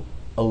 you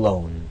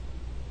alone.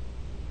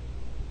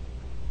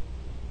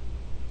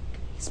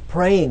 He's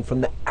praying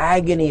from the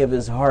agony of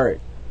his heart.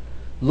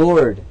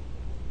 Lord,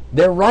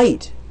 they're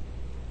right.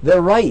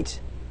 They're right.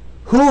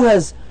 Who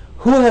has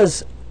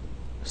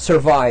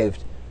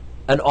survived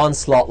an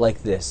onslaught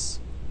like this?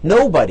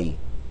 Nobody.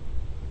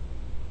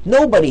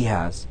 Nobody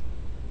has.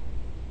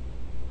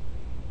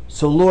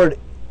 So Lord,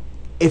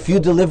 if you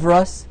deliver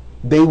us,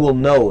 they will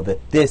know that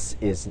this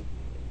is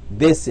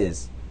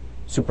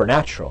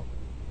supernatural.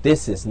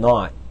 This is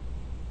not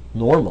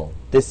normal.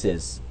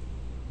 This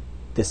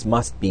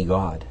must be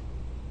God.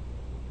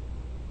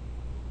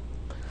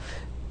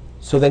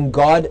 So then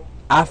God,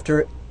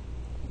 after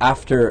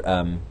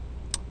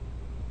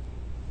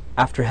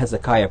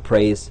Hezekiah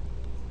prays,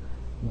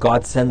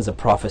 God sends a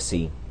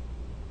prophecy.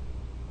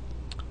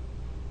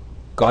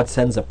 God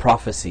sends a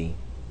prophecy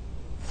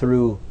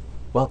through,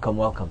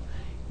 welcome.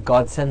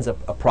 God sends a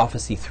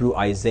prophecy through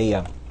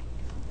Isaiah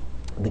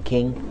the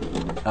king,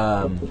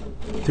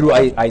 through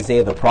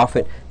Isaiah the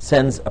prophet,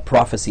 sends a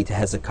prophecy to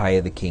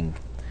Hezekiah the king.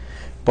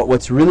 But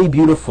what's really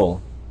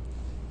beautiful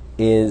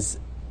is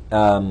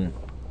that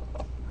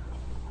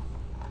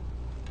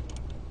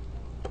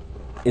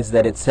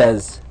it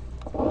says,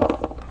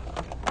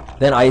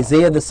 then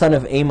Isaiah the son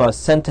of Amos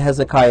sent to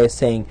Hezekiah,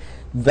 saying,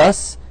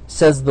 Thus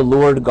says the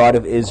Lord God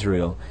of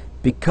Israel,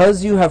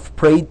 because you have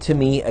prayed to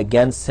me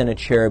against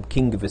Sennacherib,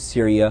 king of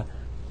Assyria,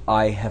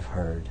 I have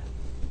heard.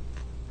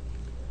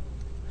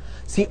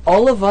 See,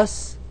 all of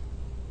us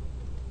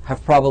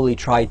have probably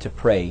tried to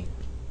pray.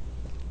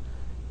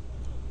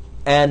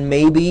 And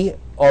maybe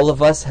all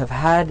of us have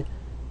had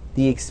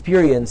the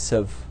experience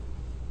of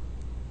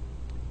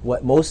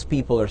what most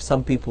people or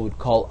some people would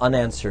call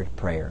unanswered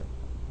prayer.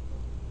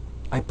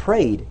 I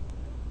prayed,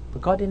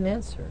 but God didn't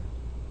answer.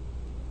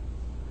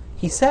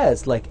 He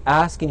says, like,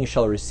 ask and you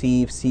shall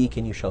receive, seek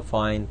and you shall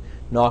find,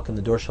 knock and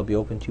the door shall be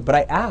opened to you. But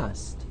I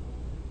asked.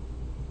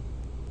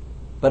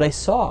 But I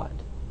sought.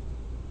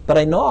 But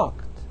I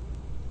knocked.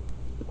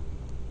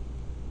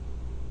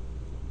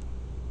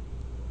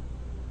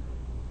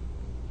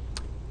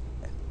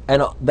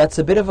 And that's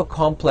a bit of a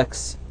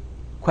complex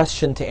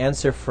question to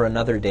answer for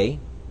another day.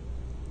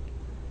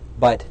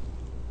 But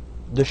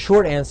the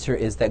short answer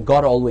is that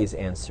God always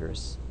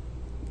answers.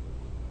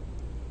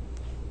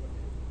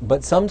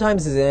 But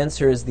sometimes his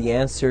answer is the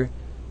answer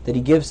that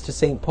he gives to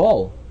St.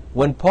 Paul.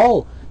 When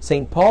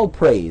St. Paul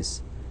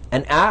prays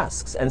and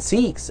asks and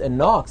seeks and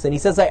knocks, and he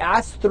says, I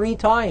asked 3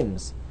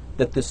 times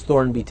that this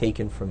thorn be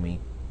taken from me.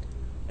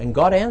 And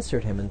God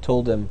answered him and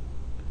told him,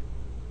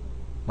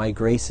 my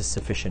grace is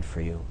sufficient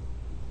for you.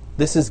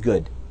 This is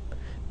good,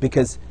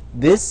 because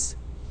this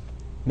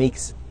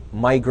makes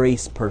my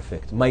grace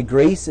perfect. My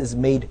grace is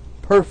made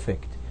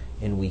perfect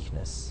in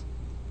weakness.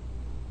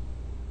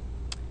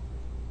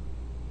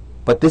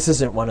 But this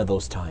isn't one of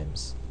those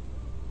times.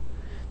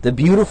 The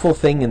beautiful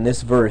thing in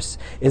this verse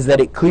is that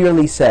it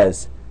clearly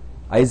says,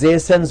 Isaiah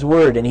sends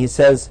word and he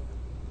says,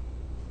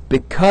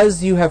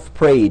 because you have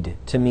prayed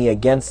to me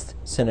against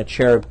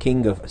Sennacherib,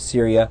 king of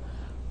Assyria,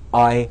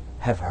 I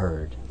have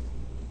heard.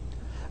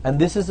 And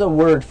this is a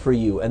word for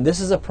you, and this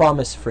is a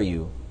promise for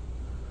you,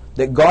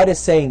 that God is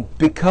saying,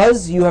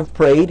 because you have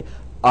prayed,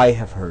 I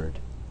have heard.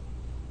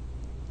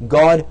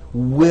 God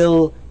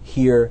will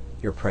hear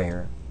your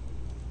prayer.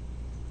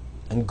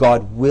 And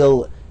God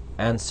will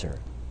answer.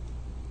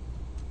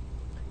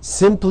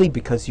 Simply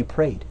because you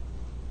prayed.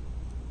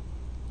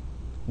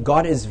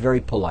 God is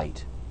very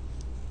polite.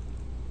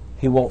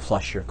 He won't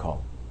flush your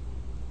call.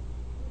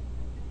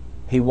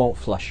 He won't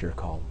flush your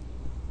call.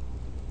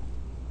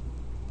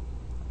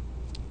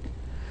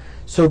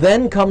 So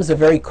then comes a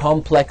very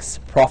complex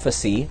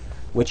prophecy,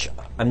 which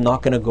I'm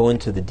not going to go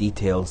into the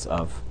details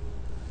of,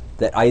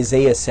 that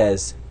Isaiah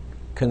says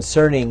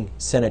concerning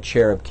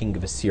Sennacherib, king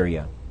of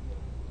Assyria.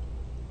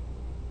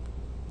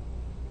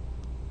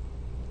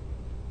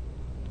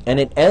 And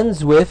it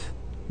ends with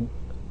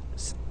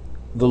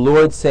the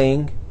Lord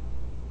saying,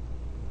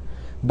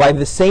 by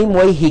the same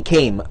way he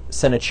came,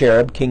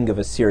 Sennacherib, king of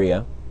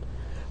Assyria,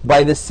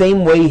 by the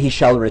same way he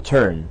shall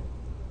return,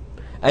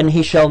 and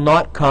he shall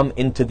not come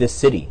into this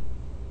city.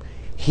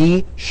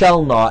 He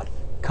shall not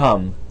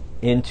come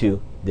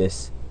into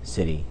this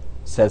city,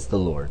 says the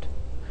Lord.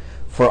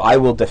 For I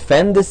will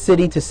defend this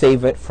city to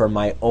save it for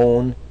my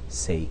own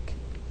sake.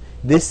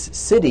 This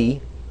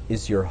city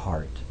is your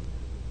heart.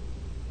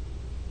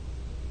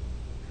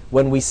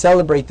 When we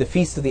celebrate the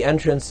feast of the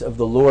entrance of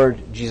the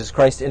Lord Jesus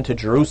Christ into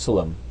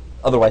Jerusalem,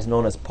 otherwise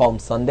known as Palm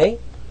Sunday.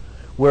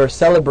 We're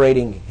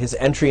celebrating his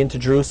entry into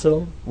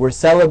Jerusalem. We're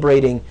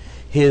celebrating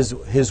his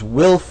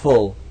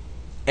willful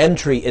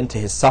entry into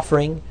his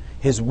suffering,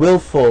 his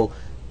willful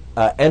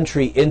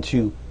entry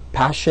into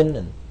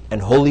Passion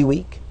and Holy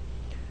Week.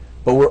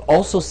 But we're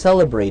also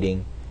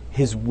celebrating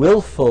his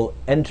willful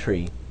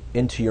entry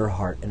into your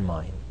heart and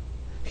mine.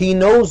 He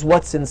knows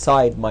what's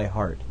inside my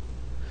heart.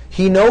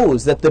 He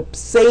knows that the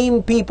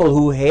same people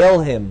who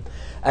hail him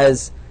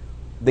as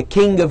the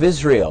King of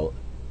Israel,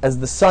 as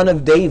the Son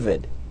of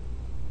David,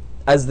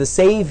 as the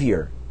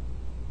Savior,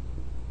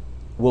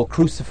 will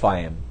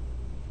crucify him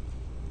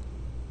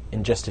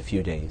in just a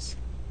few days.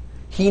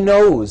 He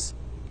knows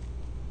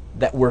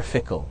that we're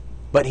fickle,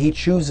 but he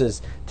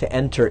chooses to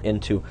enter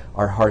into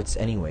our hearts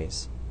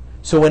anyways.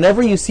 So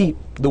whenever you see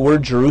the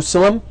word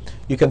Jerusalem,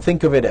 you can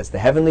think of it as the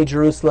heavenly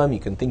Jerusalem, you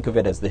can think of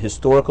it as the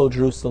historical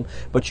Jerusalem,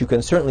 but you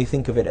can certainly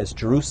think of it as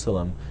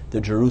Jerusalem,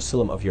 the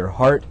Jerusalem of your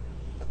heart,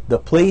 the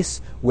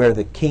place where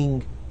the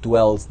King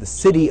dwells, the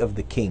city of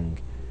the King.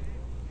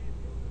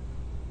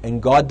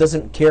 And God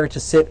doesn't care to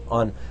sit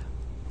on,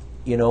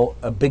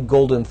 a big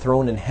golden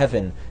throne in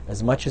heaven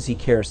as much as he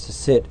cares to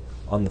sit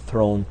on the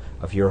throne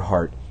of your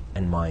heart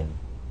and mine.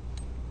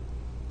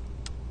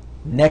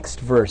 Next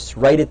verse,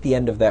 right at the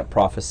end of that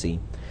prophecy.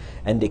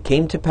 And it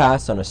came to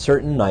pass on a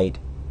certain night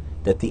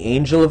that the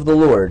angel of the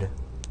Lord,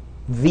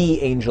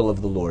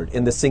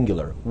 in the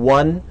singular,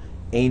 one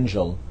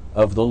angel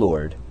of the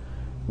Lord,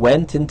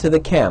 went into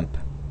the camp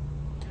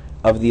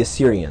of the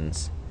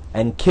Assyrians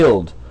and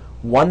killed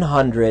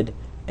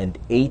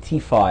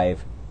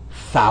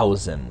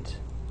 185,000.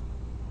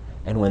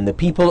 And when the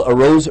people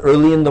arose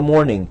early in the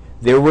morning,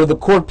 there were the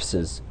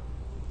corpses,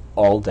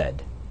 all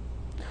dead.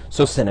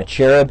 So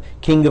Sennacherib,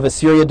 king of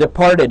Assyria,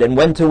 departed and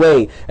went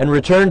away and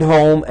returned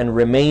home and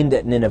remained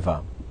at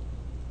Nineveh.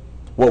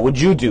 What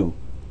would you do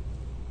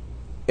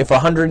if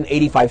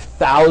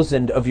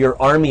 185,000 of your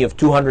army of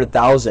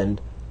 200,000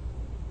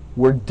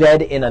 were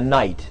dead in a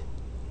night,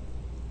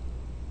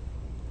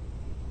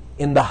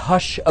 in the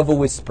hush of a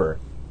whisper?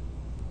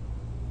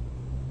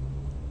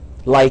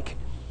 Like,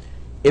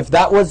 if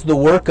that was the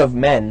work of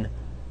men,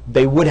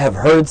 they would have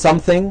heard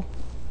something.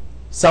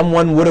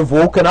 Someone would have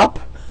woken up.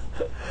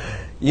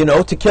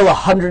 To kill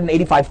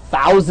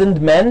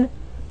 185,000 men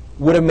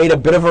would have made a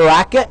bit of a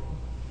racket.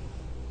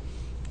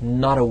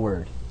 Not a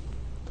word.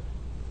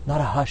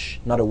 Not a hush,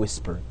 not a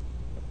whisper.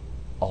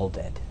 All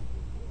dead.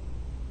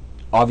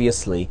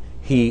 Obviously,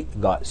 he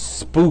got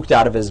spooked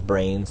out of his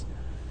brains,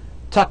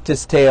 tucked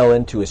his tail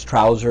into his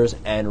trousers,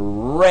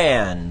 and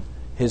ran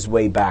his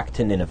way back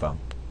to Nineveh.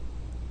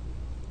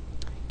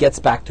 Gets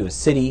back to his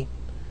city,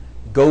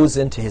 goes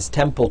into his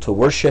temple to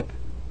worship.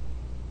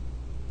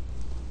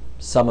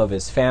 Some of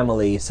his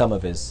family, some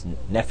of his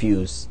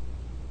nephews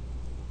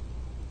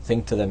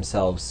think to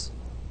themselves,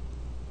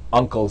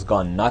 Uncle's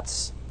gone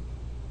nuts.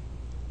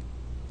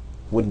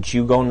 Wouldn't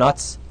you go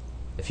nuts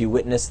if you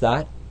witnessed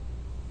that?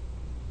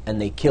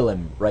 And they kill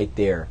him right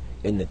there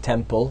in the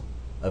temple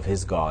of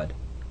his God.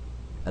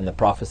 And the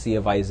prophecy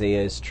of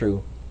Isaiah is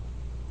true.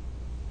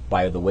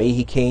 By the way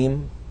he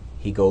came,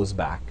 he goes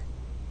back.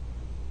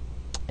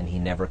 And he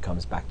never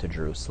comes back to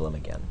Jerusalem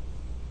again.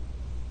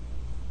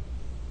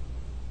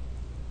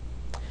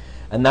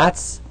 And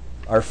that's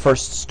our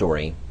first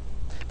story.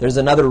 There's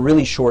another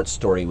really short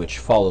story which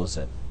follows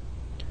it.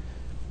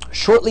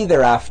 Shortly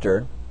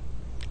thereafter,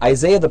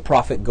 Isaiah the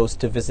prophet goes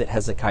to visit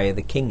Hezekiah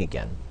the king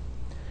again.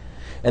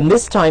 And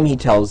this time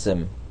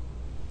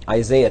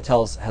Isaiah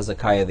tells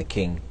Hezekiah the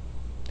king,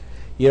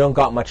 you don't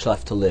got much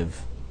left to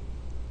live.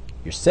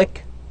 You're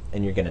sick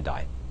and you're going to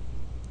die.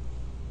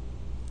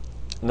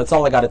 And that's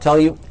all I got to tell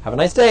you. Have a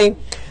nice day.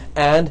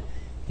 And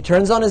he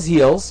turns on his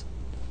heels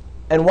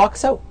and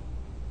walks out.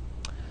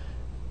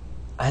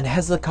 And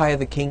Hezekiah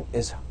the king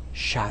is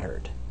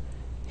shattered.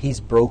 He's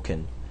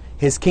broken.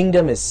 His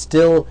kingdom is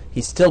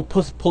he's still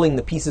pulling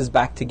the pieces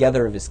back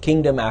together of his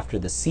kingdom after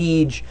the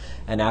siege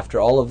and after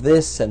all of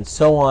this and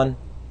so on.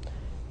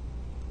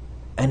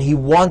 And he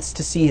wants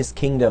to see his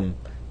kingdom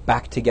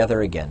back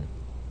together again.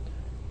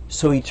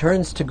 So he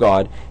turns to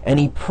God and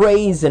he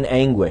prays in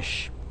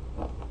anguish.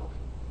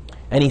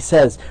 And he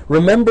says,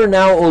 remember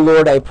now, O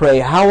Lord, I pray,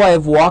 how I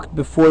have walked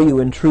before you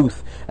in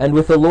truth and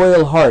with a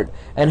loyal heart,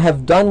 and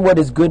have done what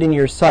is good in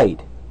your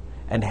sight.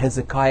 And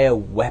Hezekiah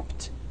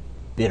wept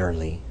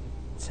bitterly,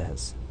 it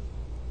says.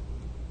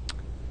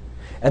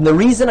 And the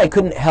reason I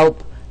couldn't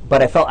help,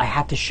 but I felt I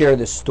had to share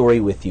this story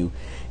with you,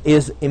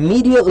 is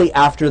immediately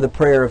after the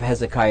prayer of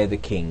Hezekiah the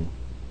king,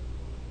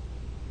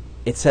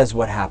 it says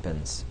what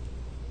happens.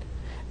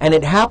 And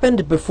it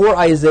happened before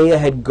Isaiah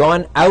had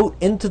gone out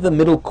into the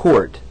middle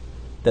court,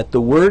 that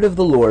the word of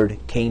the Lord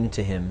came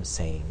to him,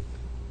 saying.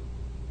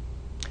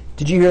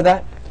 Did you hear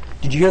that?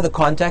 Did you hear the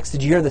context?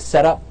 Did you hear the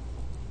setup?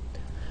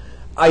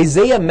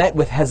 Isaiah met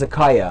with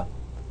Hezekiah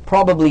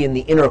probably in the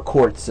inner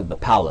courts of the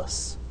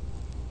palace.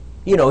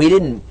 He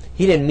didn't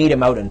meet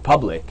him out in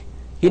public.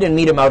 He didn't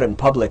meet him out in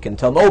public and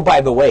tell him, oh,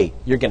 by the way,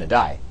 you're going to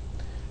die.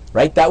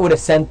 Right? That would have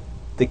sent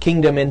the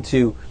kingdom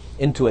into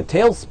a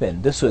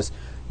tailspin. This was,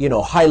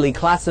 highly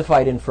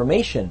classified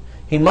information.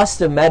 He must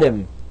have met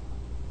him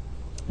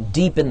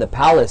deep in the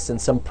palace in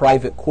some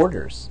private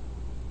quarters,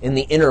 in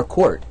the inner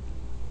court.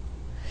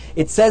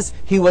 It says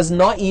he was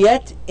not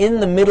yet in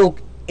the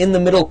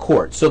middle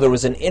court. So there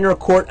was an inner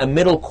court, a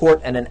middle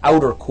court, and an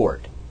outer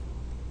court.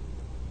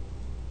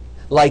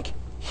 Like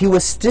he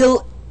was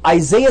still,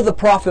 Isaiah the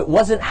prophet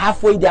wasn't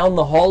halfway down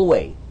the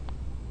hallway.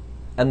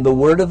 And the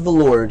word of the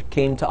Lord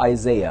came to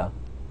Isaiah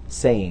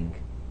saying,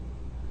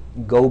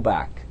 "Go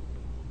back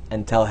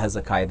and tell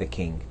Hezekiah the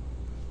king,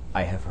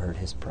 I have heard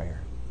his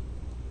prayer."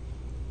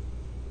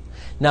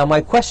 Now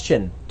my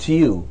question to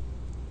you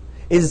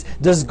is,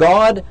 does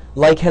God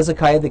like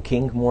Hezekiah the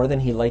king more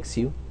than he likes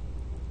you?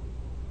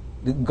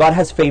 God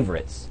has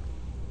favorites.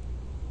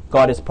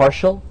 God is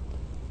partial.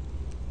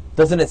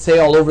 Doesn't it say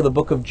all over the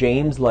book of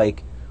James,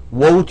 like,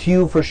 woe to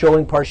you for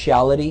showing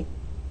partiality?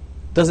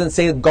 Doesn't it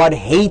say that God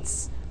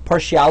hates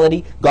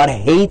partiality? God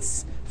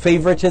hates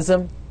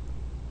favoritism?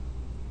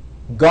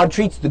 God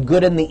treats the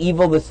good and the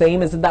evil the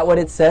same. Isn't that what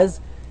it says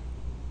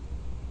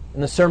in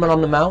the Sermon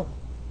on the Mount?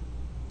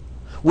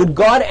 Would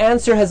God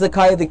answer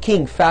Hezekiah the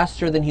king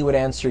faster than he would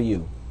answer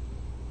you?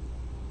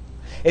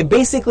 It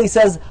basically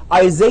says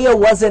Isaiah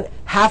wasn't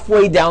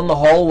halfway down the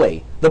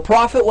hallway. The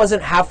prophet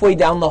wasn't halfway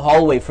down the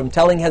hallway from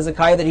telling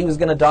Hezekiah that he was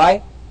going to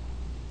die.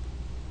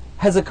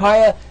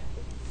 Hezekiah,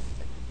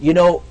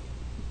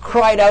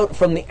 cried out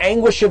from the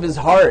anguish of his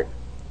heart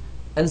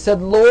and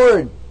said,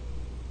 "Lord,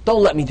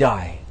 don't let me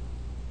die."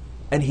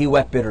 And he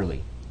wept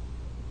bitterly.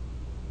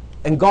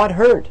 And God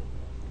heard.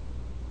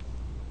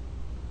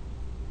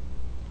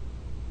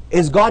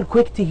 Is God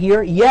quick to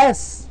hear?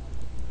 Yes.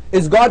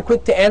 Is God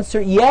quick to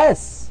answer?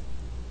 Yes.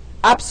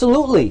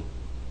 Absolutely.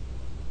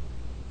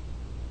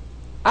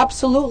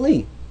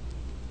 Absolutely.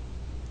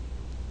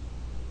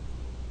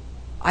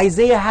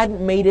 Isaiah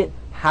hadn't made it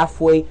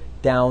halfway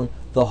down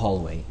the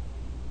hallway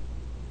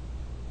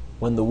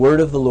when the word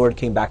of the Lord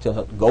came back to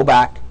him. Go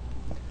back.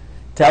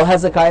 Tell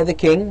Hezekiah the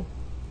king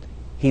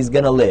he's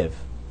going to live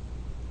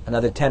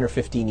another 10 or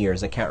 15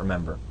 years. I can't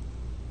remember.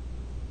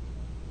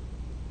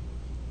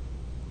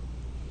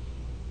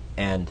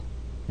 And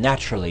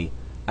naturally,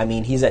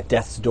 he's at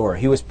death's door.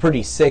 He was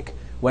pretty sick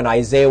when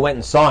Isaiah went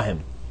and saw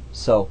him.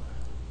 So,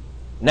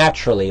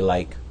 naturally,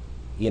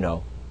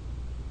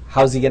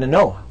 how's he going to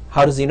know?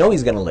 How does he know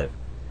he's going to live?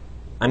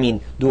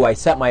 Do I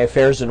set my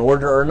affairs in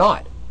order or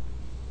not?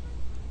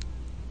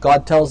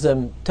 God tells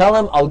him, tell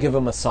him I'll give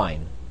him a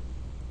sign.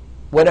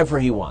 Whatever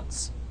he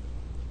wants.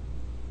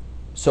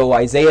 So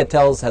Isaiah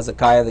tells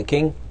Hezekiah the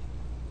king,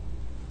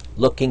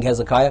 "Look, King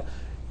Hezekiah,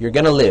 you're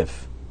going to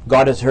live.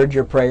 God has heard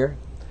your prayer,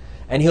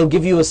 and he'll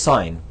give you a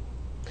sign.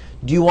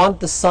 Do you want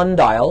the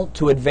sundial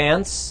to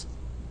advance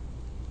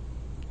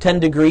 10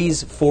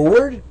 degrees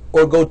forward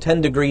or go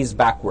 10 degrees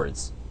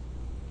backwards?"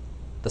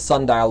 The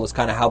sundial was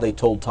kind of how they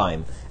told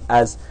time.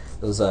 As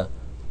it was a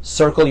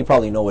circle, you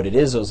probably know what it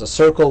is. It was a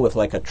circle with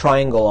like a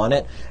triangle on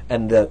it,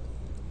 and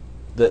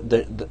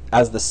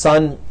as the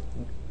sun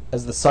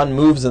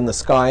moves in the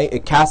sky,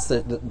 it casts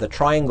the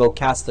triangle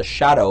casts a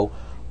shadow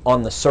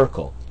on the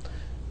circle,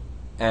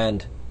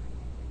 and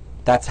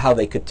that's how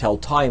they could tell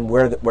time.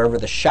 Wherever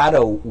the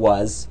shadow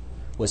was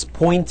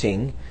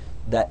pointing,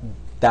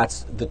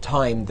 that's the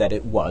time that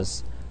it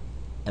was,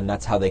 and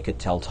that's how they could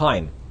tell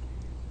time.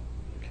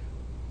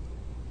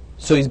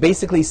 So he's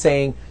basically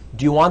saying,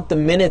 do you want the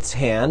minutes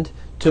hand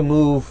to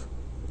move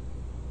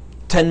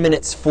 10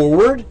 minutes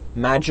forward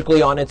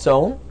magically on its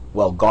own?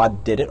 Well,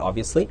 God did it,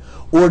 obviously.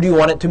 Or do you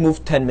want it to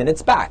move 10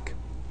 minutes back?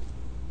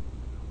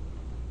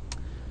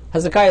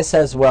 Hezekiah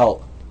says,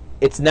 well,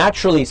 it's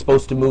naturally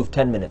supposed to move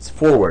 10 minutes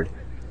forward.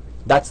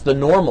 That's the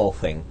normal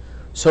thing.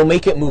 So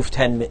make it move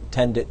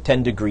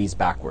 10 degrees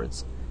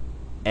backwards.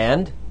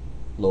 And,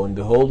 lo and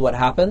behold, what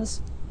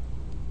happens?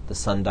 The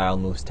sundial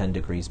moves 10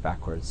 degrees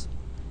backwards.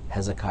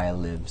 Hezekiah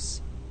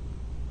lives.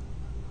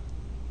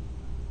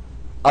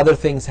 Other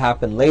things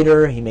happen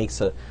later. He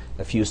makes a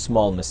few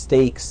small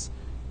mistakes.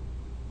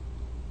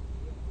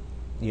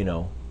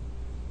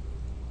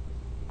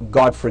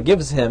 God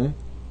forgives him,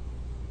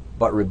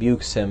 but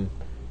rebukes him,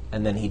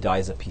 and then he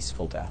dies a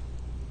peaceful death.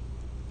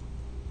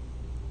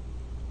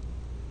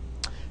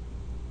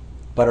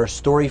 But our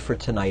story for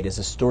tonight is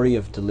a story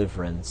of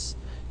deliverance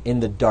in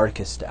the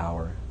darkest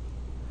hour,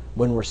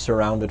 when we're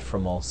surrounded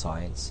from all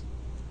sides,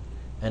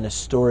 and a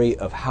story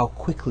of how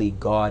quickly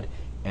God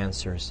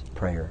answers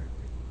prayer.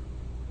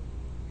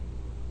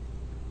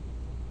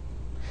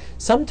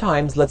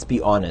 Sometimes, let's be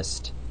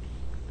honest,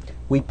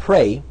 we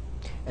pray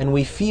and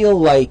we feel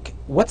like,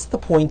 what's the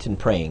point in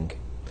praying?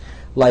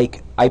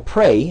 Like, I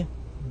pray,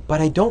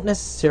 but I don't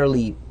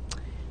necessarily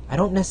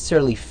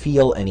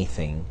feel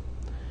anything.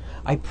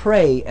 I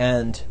pray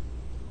and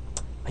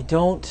I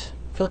don't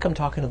feel like I'm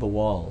talking to the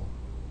wall.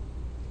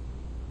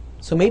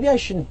 So maybe I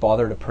shouldn't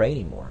bother to pray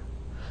anymore.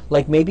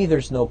 Like, maybe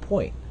there's no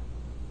point.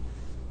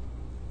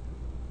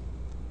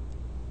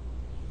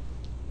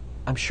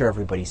 I'm sure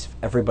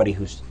everybody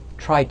who's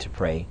tried to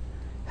pray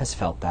has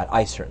felt that.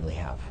 I certainly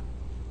have.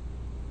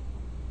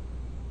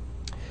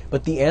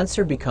 But the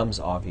answer becomes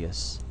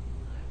obvious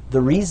The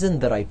reason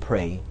that I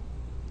pray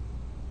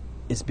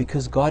is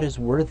because God is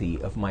worthy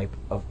of my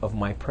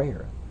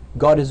prayer.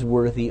 God is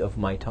worthy of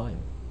my time.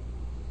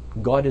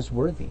 God is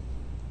worthy.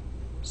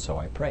 So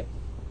I pray.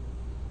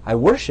 I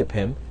worship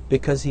Him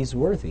because He's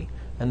worthy,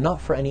 and not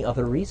for any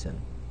other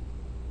reason.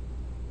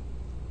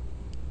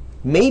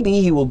 Maybe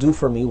He will do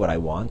for me what I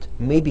want.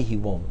 Maybe He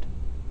won't.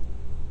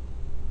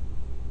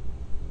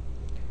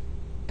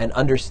 And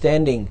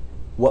understanding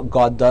what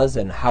God does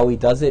and how He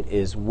does it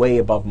is way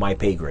above my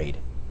pay grade.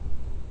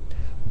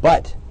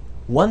 But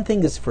one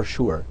thing is for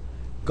sure,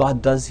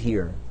 God does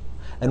hear.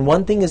 And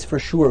one thing is for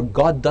sure,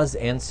 God does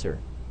answer.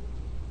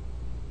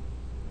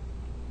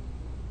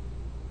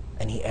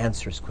 And He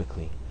answers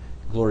quickly.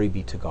 Glory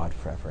be to God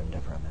forever and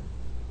ever. Amen.